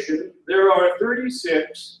generation, there are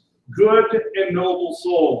 36 good and noble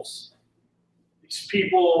souls. These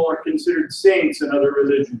people are considered saints in other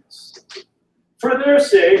religions. For their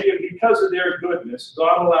sake, and because of their goodness,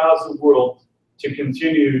 God allows the world to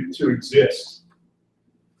continue to exist.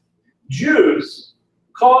 Jews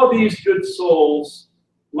call these good souls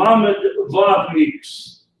Lamed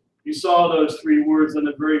Vavniks. You saw those three words on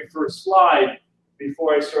the very first slide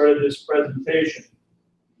before I started this presentation.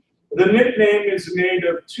 The nickname is made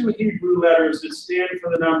of two Hebrew letters that stand for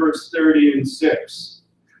the numbers 30 and 6.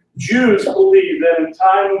 Jews believe that in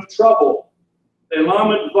time of trouble, a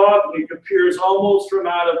Lamed Vavnik appears almost from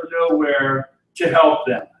out of nowhere to help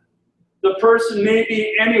them. The person may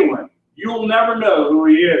be anyone. You'll never know who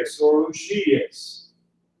he is or who she is.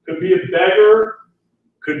 Could be a beggar,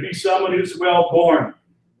 could be someone who's well born.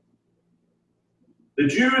 The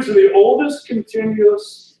Jews are the oldest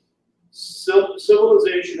continuous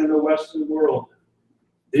civilization in the Western world.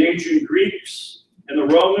 The ancient Greeks and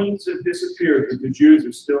the Romans have disappeared, but the Jews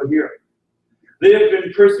are still here. They have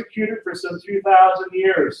been persecuted for some 2,000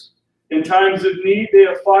 years. In times of need, they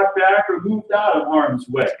have fought back or moved out of harm's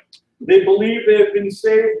way. They believe they have been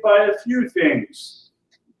saved by a few things: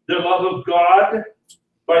 their love of God,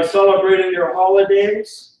 by celebrating their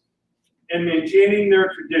holidays and maintaining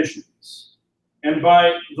their traditions, and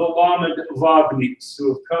by the Lamed Vavniks, who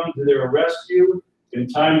have come to their rescue in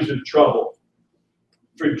times of trouble.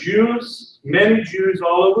 For Jews, many Jews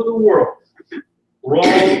all over the world,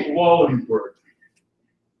 Raoul Wallenberg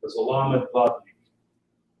was a Lamed Vavnik.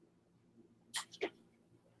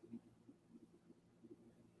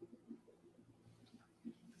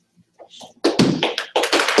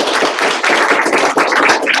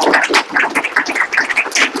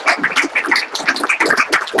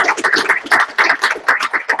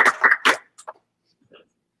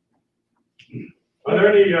 Are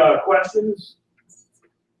there any questions?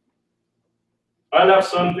 I left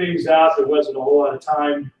some things out. There wasn't a whole lot of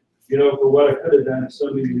time, for what I could have done. As some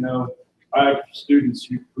of you know, I have students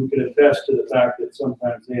who can attest to the fact that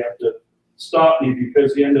sometimes they have to stop me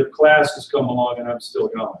because the end of class has come along and I'm still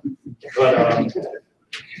going. But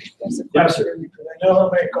yes, sir. Do they know how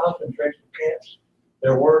many concentration camps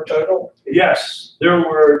there were total? Yes, there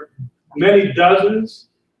were many dozens.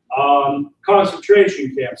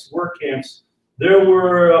 Concentration camps, work camps. There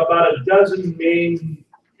were about a dozen main,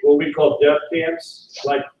 what we call death camps,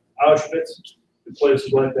 like Auschwitz and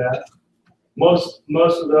places like that. Most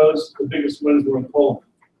of those, the biggest ones were in Poland.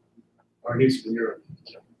 or in Eastern Europe.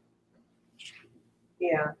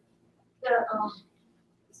 Yeah.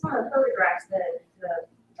 Some of the photographs of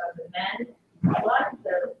the men, a lot of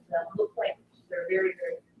them look like they're very,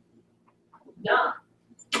 very young.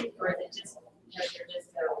 Or is it just because they're just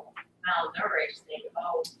so malnourished, they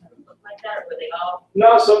all kind of look like that, or were they all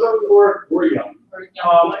No, some of them were young.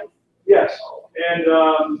 young boys? Yes, and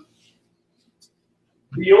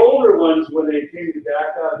the older ones, when they came to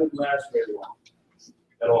Dhaka, didn't last very long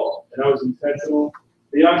at all, and that was intentional.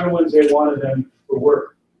 The younger ones, they wanted them for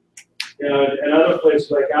work. And other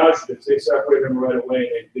places like Auschwitz, they separated them right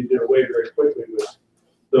away. They did away very quickly with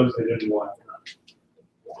those they didn't want.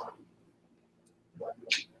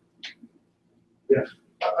 Yes.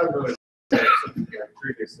 I've really some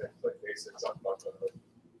previous things, like they said something about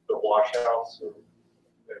the wash house, or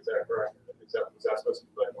is that correct? Was that supposed to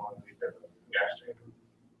be like one of the gas chambers?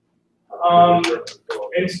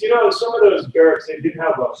 And you know, some of those barracks, they did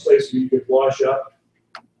have a place where you could wash up.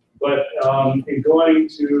 But in going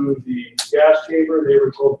to the gas chamber, they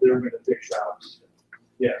were told they were going to take showers.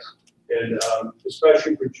 Yes. And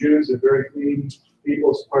especially for Jews, they're very clean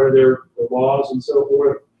people. It's part of their laws and so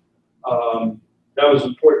forth. That was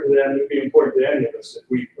important to them. It would be important to any of us if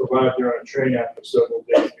we arrived there on a train after several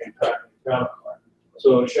days being packed in the town car.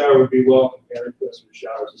 So a shower would be welcome. And request for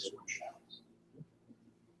showers and swim showers.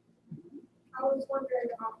 I was wondering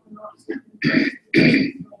about the notes.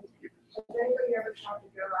 Has anybody ever tried to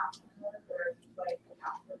go after her or like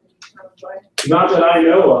after the kind of way? Not that I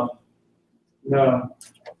know of. No.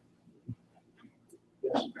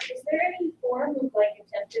 Yes. Is there any form of like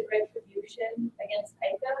attempted retribution against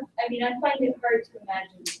Aika? I mean, I find it hard to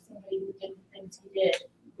imagine somebody who did the things he did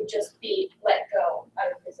would just be let go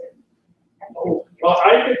out of prison. Oh, well,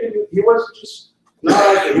 I think he wasn't just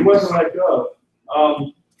not. He wasn't let go.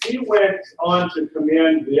 He went on to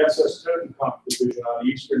command the SS Totenkopf division on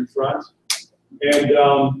the Eastern Front. And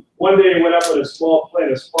one day he went up on a small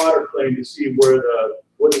plane, a spotter plane, to see what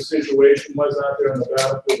the situation was out there on the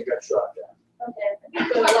battlefield. He got shot down.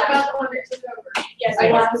 Okay. So what about the one that took over? Yes, I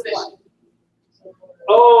the was last positioned. one.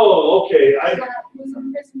 Oh, okay. He was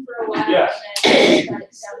in prison for a while. Yes. And then he got down.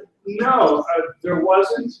 No, there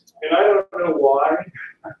wasn't, and I don't know why.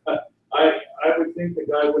 I would think the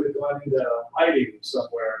guy would have gone into hiding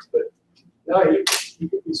somewhere, but no, you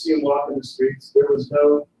could see him walking the streets. There was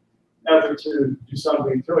no effort to do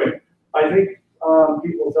something to him. I think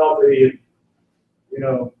people felt that he had, you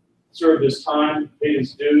know, served his time, paid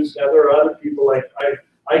his dues. Now there are other people like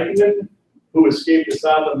Eichmann, who escaped to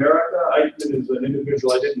South America. Eichmann is an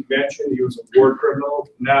individual I didn't mention. He was a war criminal,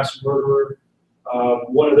 mass murderer.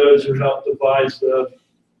 One of those who helped devise the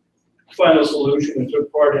final solution and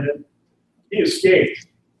took part in it. He escaped,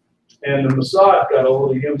 and the Mossad got a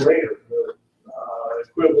hold of him later, the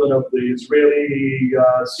equivalent of the Israeli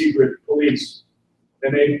secret police.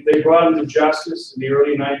 And they brought him to justice in the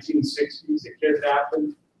early 1960s. They kidnapped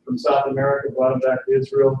him from South America, brought him back to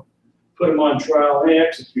Israel, put him on trial, and they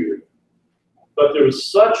executed him. But there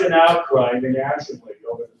was such an outcry internationally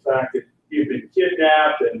over the fact that he had been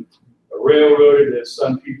kidnapped and railroaded, as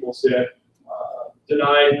some people said,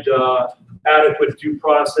 denied adequate due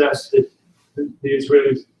process, that the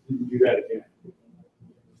Israelis didn't do that again.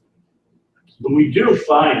 But we do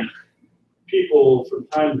find people from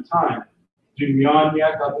time to time.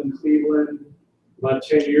 Dumyaniak up in Cleveland, about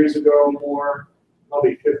 10 years ago or more,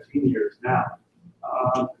 probably 15 years now,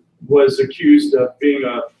 was accused of being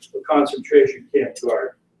a concentration camp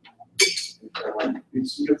guard. You'll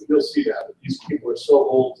see that. These people are so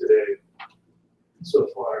old today, so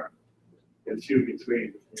far, and few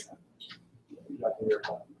between. Not to hear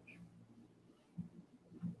about it.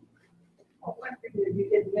 Well, one thing that you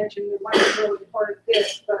didn't mention, it might be really part of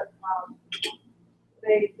this, but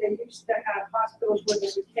they used to have hospitals where they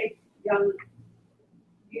would take young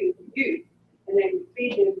youth, and they would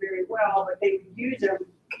feed them very well, but they would use them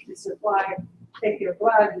to supply, take their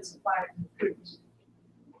blood and supply it to troops.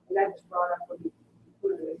 And that was brought up with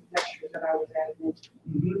one of the lectures that I was at.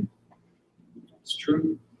 Mm-hmm. It's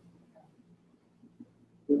true.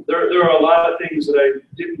 There are a lot of things that I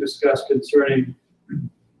didn't discuss concerning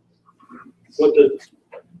what a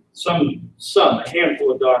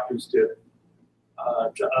handful of doctors did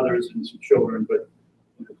to others and to children, but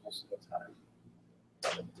most of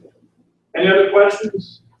the time. Any other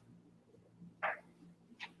questions?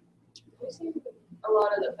 We've seen a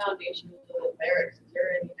lot of the foundations of the barracks. Is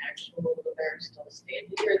there any actual barracks still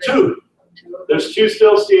standing? Two. There's two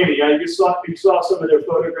still standing. You saw some of their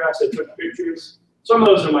photographs. I took pictures. Some of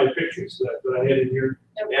those are my pictures that I had in here.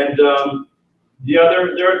 Okay. And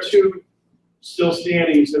there are two still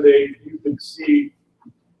standing, so you can see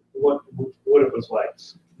what it was like.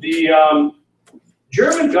 The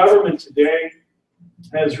German government today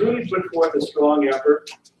has really put forth a strong effort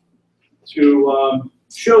to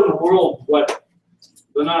show the world what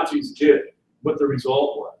the Nazis did, what the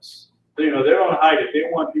result was. They don't hide it. They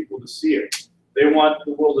want people to see it. They want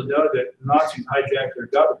the world to know that the Nazis hijacked their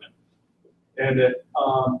government and that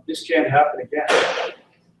this can't happen again.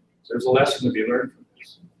 So there's a lesson to be learned from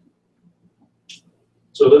this.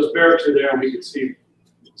 So those barracks are there, and we can see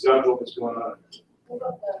exactly what was going on. What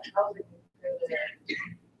about the housing for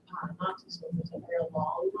the Nazis, was it real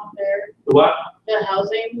long out there? The what? The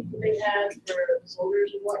housing they had for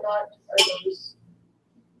soldiers and whatnot, are those?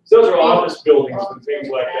 Those are office buildings and things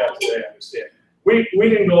like that today, I understand. We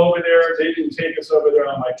didn't go over there. They didn't take us over there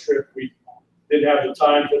on my trip. We didn't have the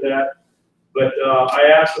time for that. But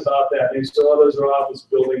I asked about that. They said, oh, those are office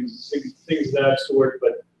buildings, things of that sort.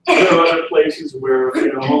 But there are other places where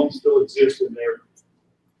homes still exist and there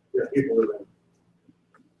people live in.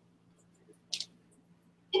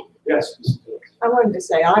 Yes. I wanted to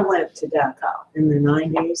say I went to Dachau in the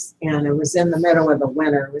 90s, and it was in the middle of the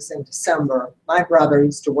winter. It was in December. My brother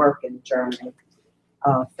used to work in Germany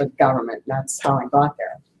for the government. That's how I got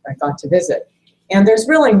there. I got to visit. And there's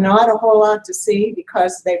really not a whole lot to see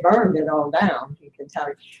because they burned it all down, you can tell.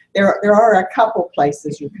 There are a couple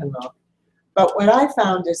places you can look. But what I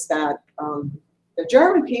found is that the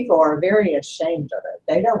German people are very ashamed of it.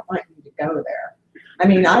 They don't want you to go there. I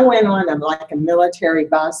mean, I went on a military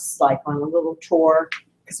bus, like on a little tour,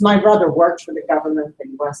 because my brother worked for the government, but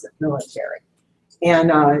he wasn't military. And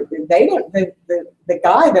they didn't. The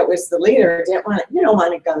guy that was the leader didn't want. You don't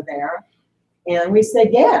want to go there. And we said,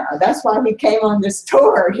 yeah, that's why we came on this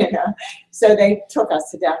tour, So they took us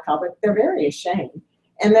to Dachau, but they're very ashamed.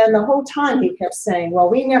 And then the whole time he kept saying, well,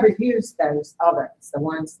 we never used those ovens, the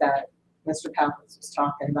ones that Mr. Pappas was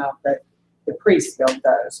talking about, that the priests built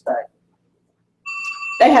those, but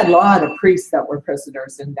they had a lot of priests that were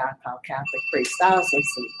prisoners in Dachau, Catholic priests, thousands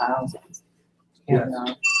and thousands.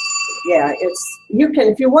 And yeah,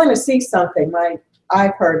 if you want to see something,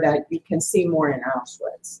 I've heard that you can see more in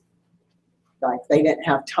Auschwitz. Like they didn't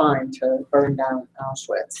have time to burn down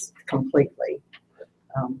Auschwitz completely.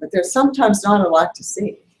 But there's sometimes not a lot to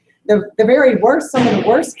see. The very worst, some of the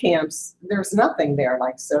worst camps, there's nothing there,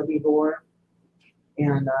 like Sobibor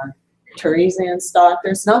and Theresienstadt,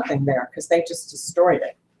 there's nothing there because they just destroyed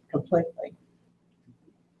it completely.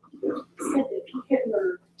 You said that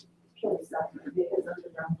Hitler killed himself in his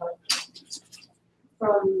underground bunker.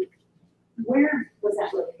 From where was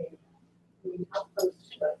that located? I mean, how close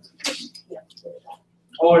to it? Yeah, to that.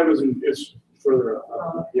 Oh, it's further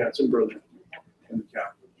up. Yeah, it's in Berlin, in the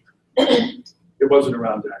capital. It wasn't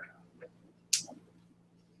around Dachau.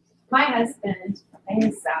 My husband,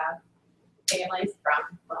 his family's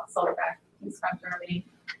from, Soderbeck. He's from Germany.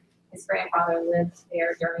 His grandfather lived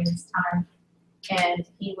there during this time, and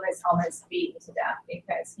he was almost beaten to death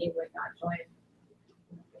because he would not join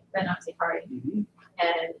the Nazi Party. Mm-hmm.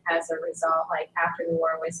 And as a result, like after the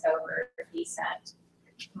war was over, he sent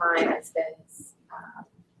my husband's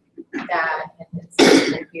dad and his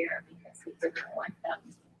sister here because he didn't want them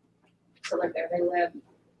to live there. They lived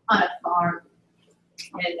on a farm,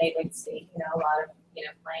 and they would see, a lot of,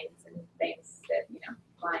 planes and things that,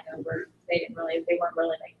 flying over. They weren't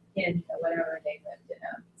really like in or whatever. They lived in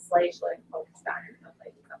a slave like Holocaust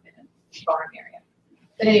Presentation come in a farm area.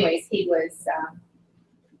 But anyways, he was,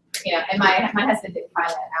 and my husband didn't find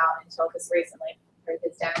that out until just recently.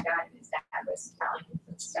 His dad died, and his dad was telling him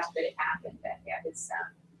some stuff that had happened. That his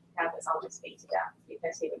dad was almost beat to death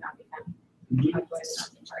because he would not become a join the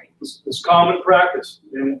Nazi Party. It's common practice,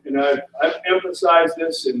 and I've emphasized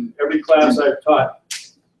this in every class I've taught.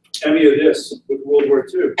 Any of this with World War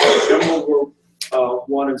II, and World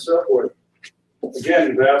War I, and so forth.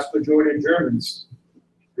 Again, the vast majority of Germans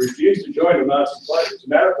refused to join the Nazi Party. As a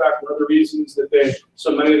matter of fact, one of the reasons that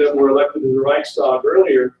so many of them were elected to the Reichstag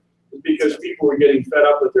earlier is because people were getting fed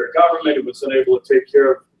up with their government. It was unable to take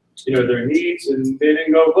care of their needs, and they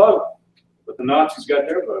didn't go vote. But the Nazis got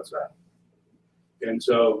their votes out. And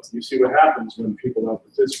so you see what happens when people don't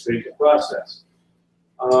participate in the process.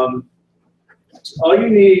 All you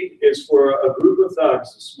need is for a group of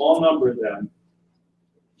thugs, a small number of them,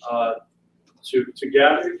 to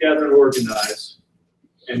gather together and organize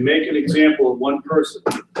and make an example of one person,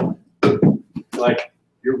 like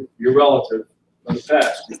your relative from the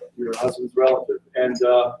past, your husband's relative. And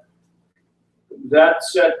that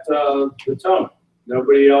set the tone.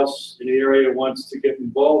 Nobody else in the area wants to get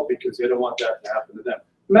involved because they don't want that to happen to them.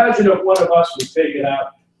 Imagine if one of us was taken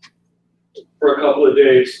out for a couple of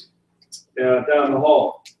days down the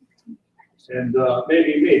hall, and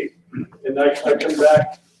maybe me, and I come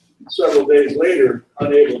back several days later,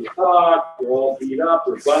 unable to talk, they're all beat up,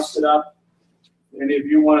 they're busted up. Any of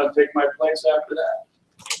you want to take my place after that?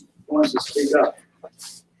 Who wants to speak up?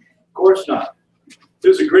 Of course not.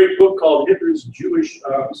 There's a great book called Hitler's Jewish,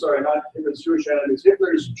 not Hitler's Jewish enemies,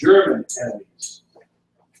 Hitler's German enemies.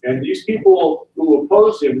 And these people who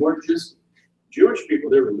opposed him weren't just Jewish people,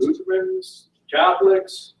 they were Lutherans,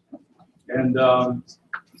 Catholics, and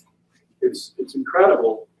it's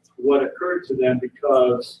incredible what occurred to them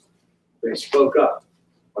because they spoke up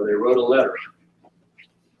or they wrote a letter.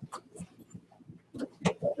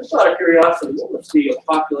 Just out of curiosity, what was the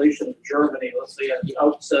population of Germany, let's say at the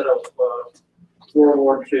outset of World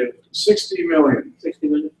War II? 60 million. 60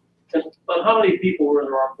 million? But how many people were in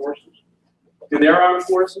their armed forces? In their armed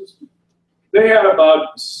forces, they had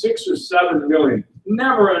about 6 or 7 million.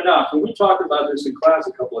 Never enough. And we talked about this in class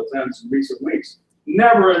a couple of times in recent weeks.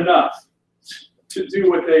 Never enough to do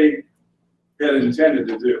what they had intended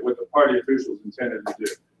to do, what the party officials intended to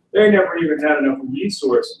do. They never even had enough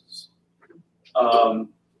resources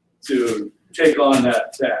to take on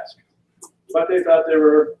that task. But they thought they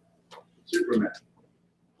were Superman.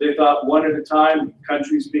 They thought one at a time,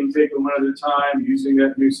 countries being taken one at a time, using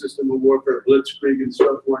that new system of warfare, blitzkrieg and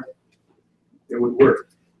so forth, it would work.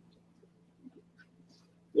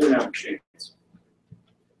 They didn't have a chance.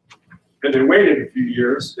 Had they waited a few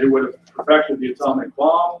years, they would have perfected the atomic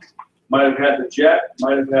bomb, might have had the jet,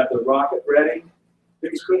 might have had the rocket ready.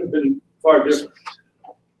 Things could have been far different.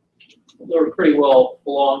 They were pretty well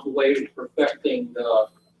along the way to perfecting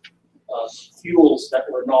fuels that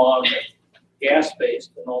were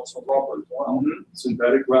non-gas-based and also rubber as well. Mm-hmm.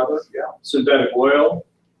 Synthetic rubber, yeah. Synthetic oil.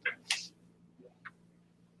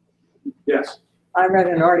 Yes. I read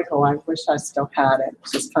an article, I wish I still had it,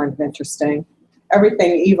 it's just kind of interesting.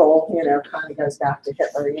 Everything evil, kind of goes back to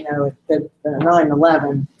Hitler, the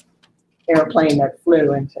 9/11 airplane that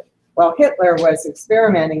flew into. Well, Hitler was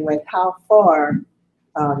experimenting with how far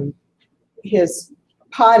his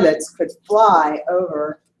pilots could fly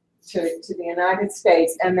over to the United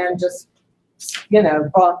States and then just,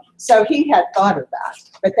 so he had thought of that,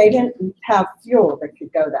 but they didn't have fuel that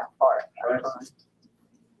could go that far at that time.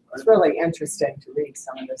 It's really interesting to read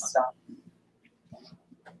some of this stuff.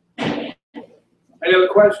 Any other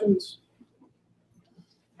questions?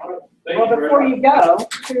 Thank Well, you very before much. you go,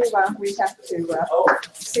 we have to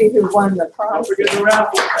see who won the Don't prize. forget the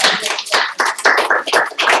raffle.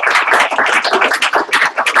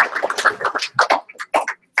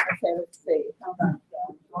 Okay, let's see. How about,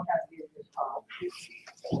 we'll have you do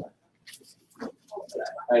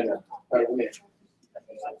I know.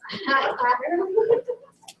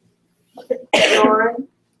 Lauren.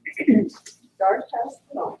 Dorchester?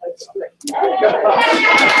 No, that's good.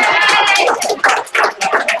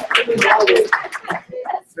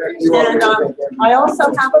 And I also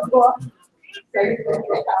have a book. Thank you.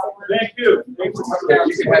 Thank you. You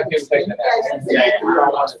can have him take that. Yeah.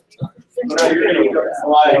 Now you're gonna go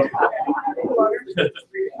fly.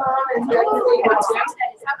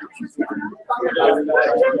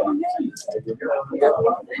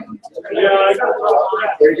 Yeah, I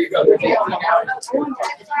got There you go.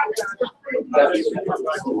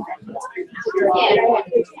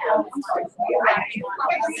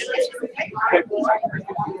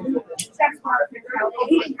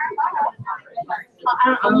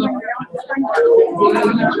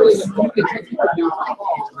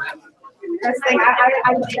 That's the thing, I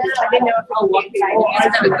didn't know if it was It's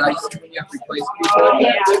kind of dicey when you have to replace people.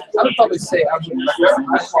 Yeah. I would probably say I would.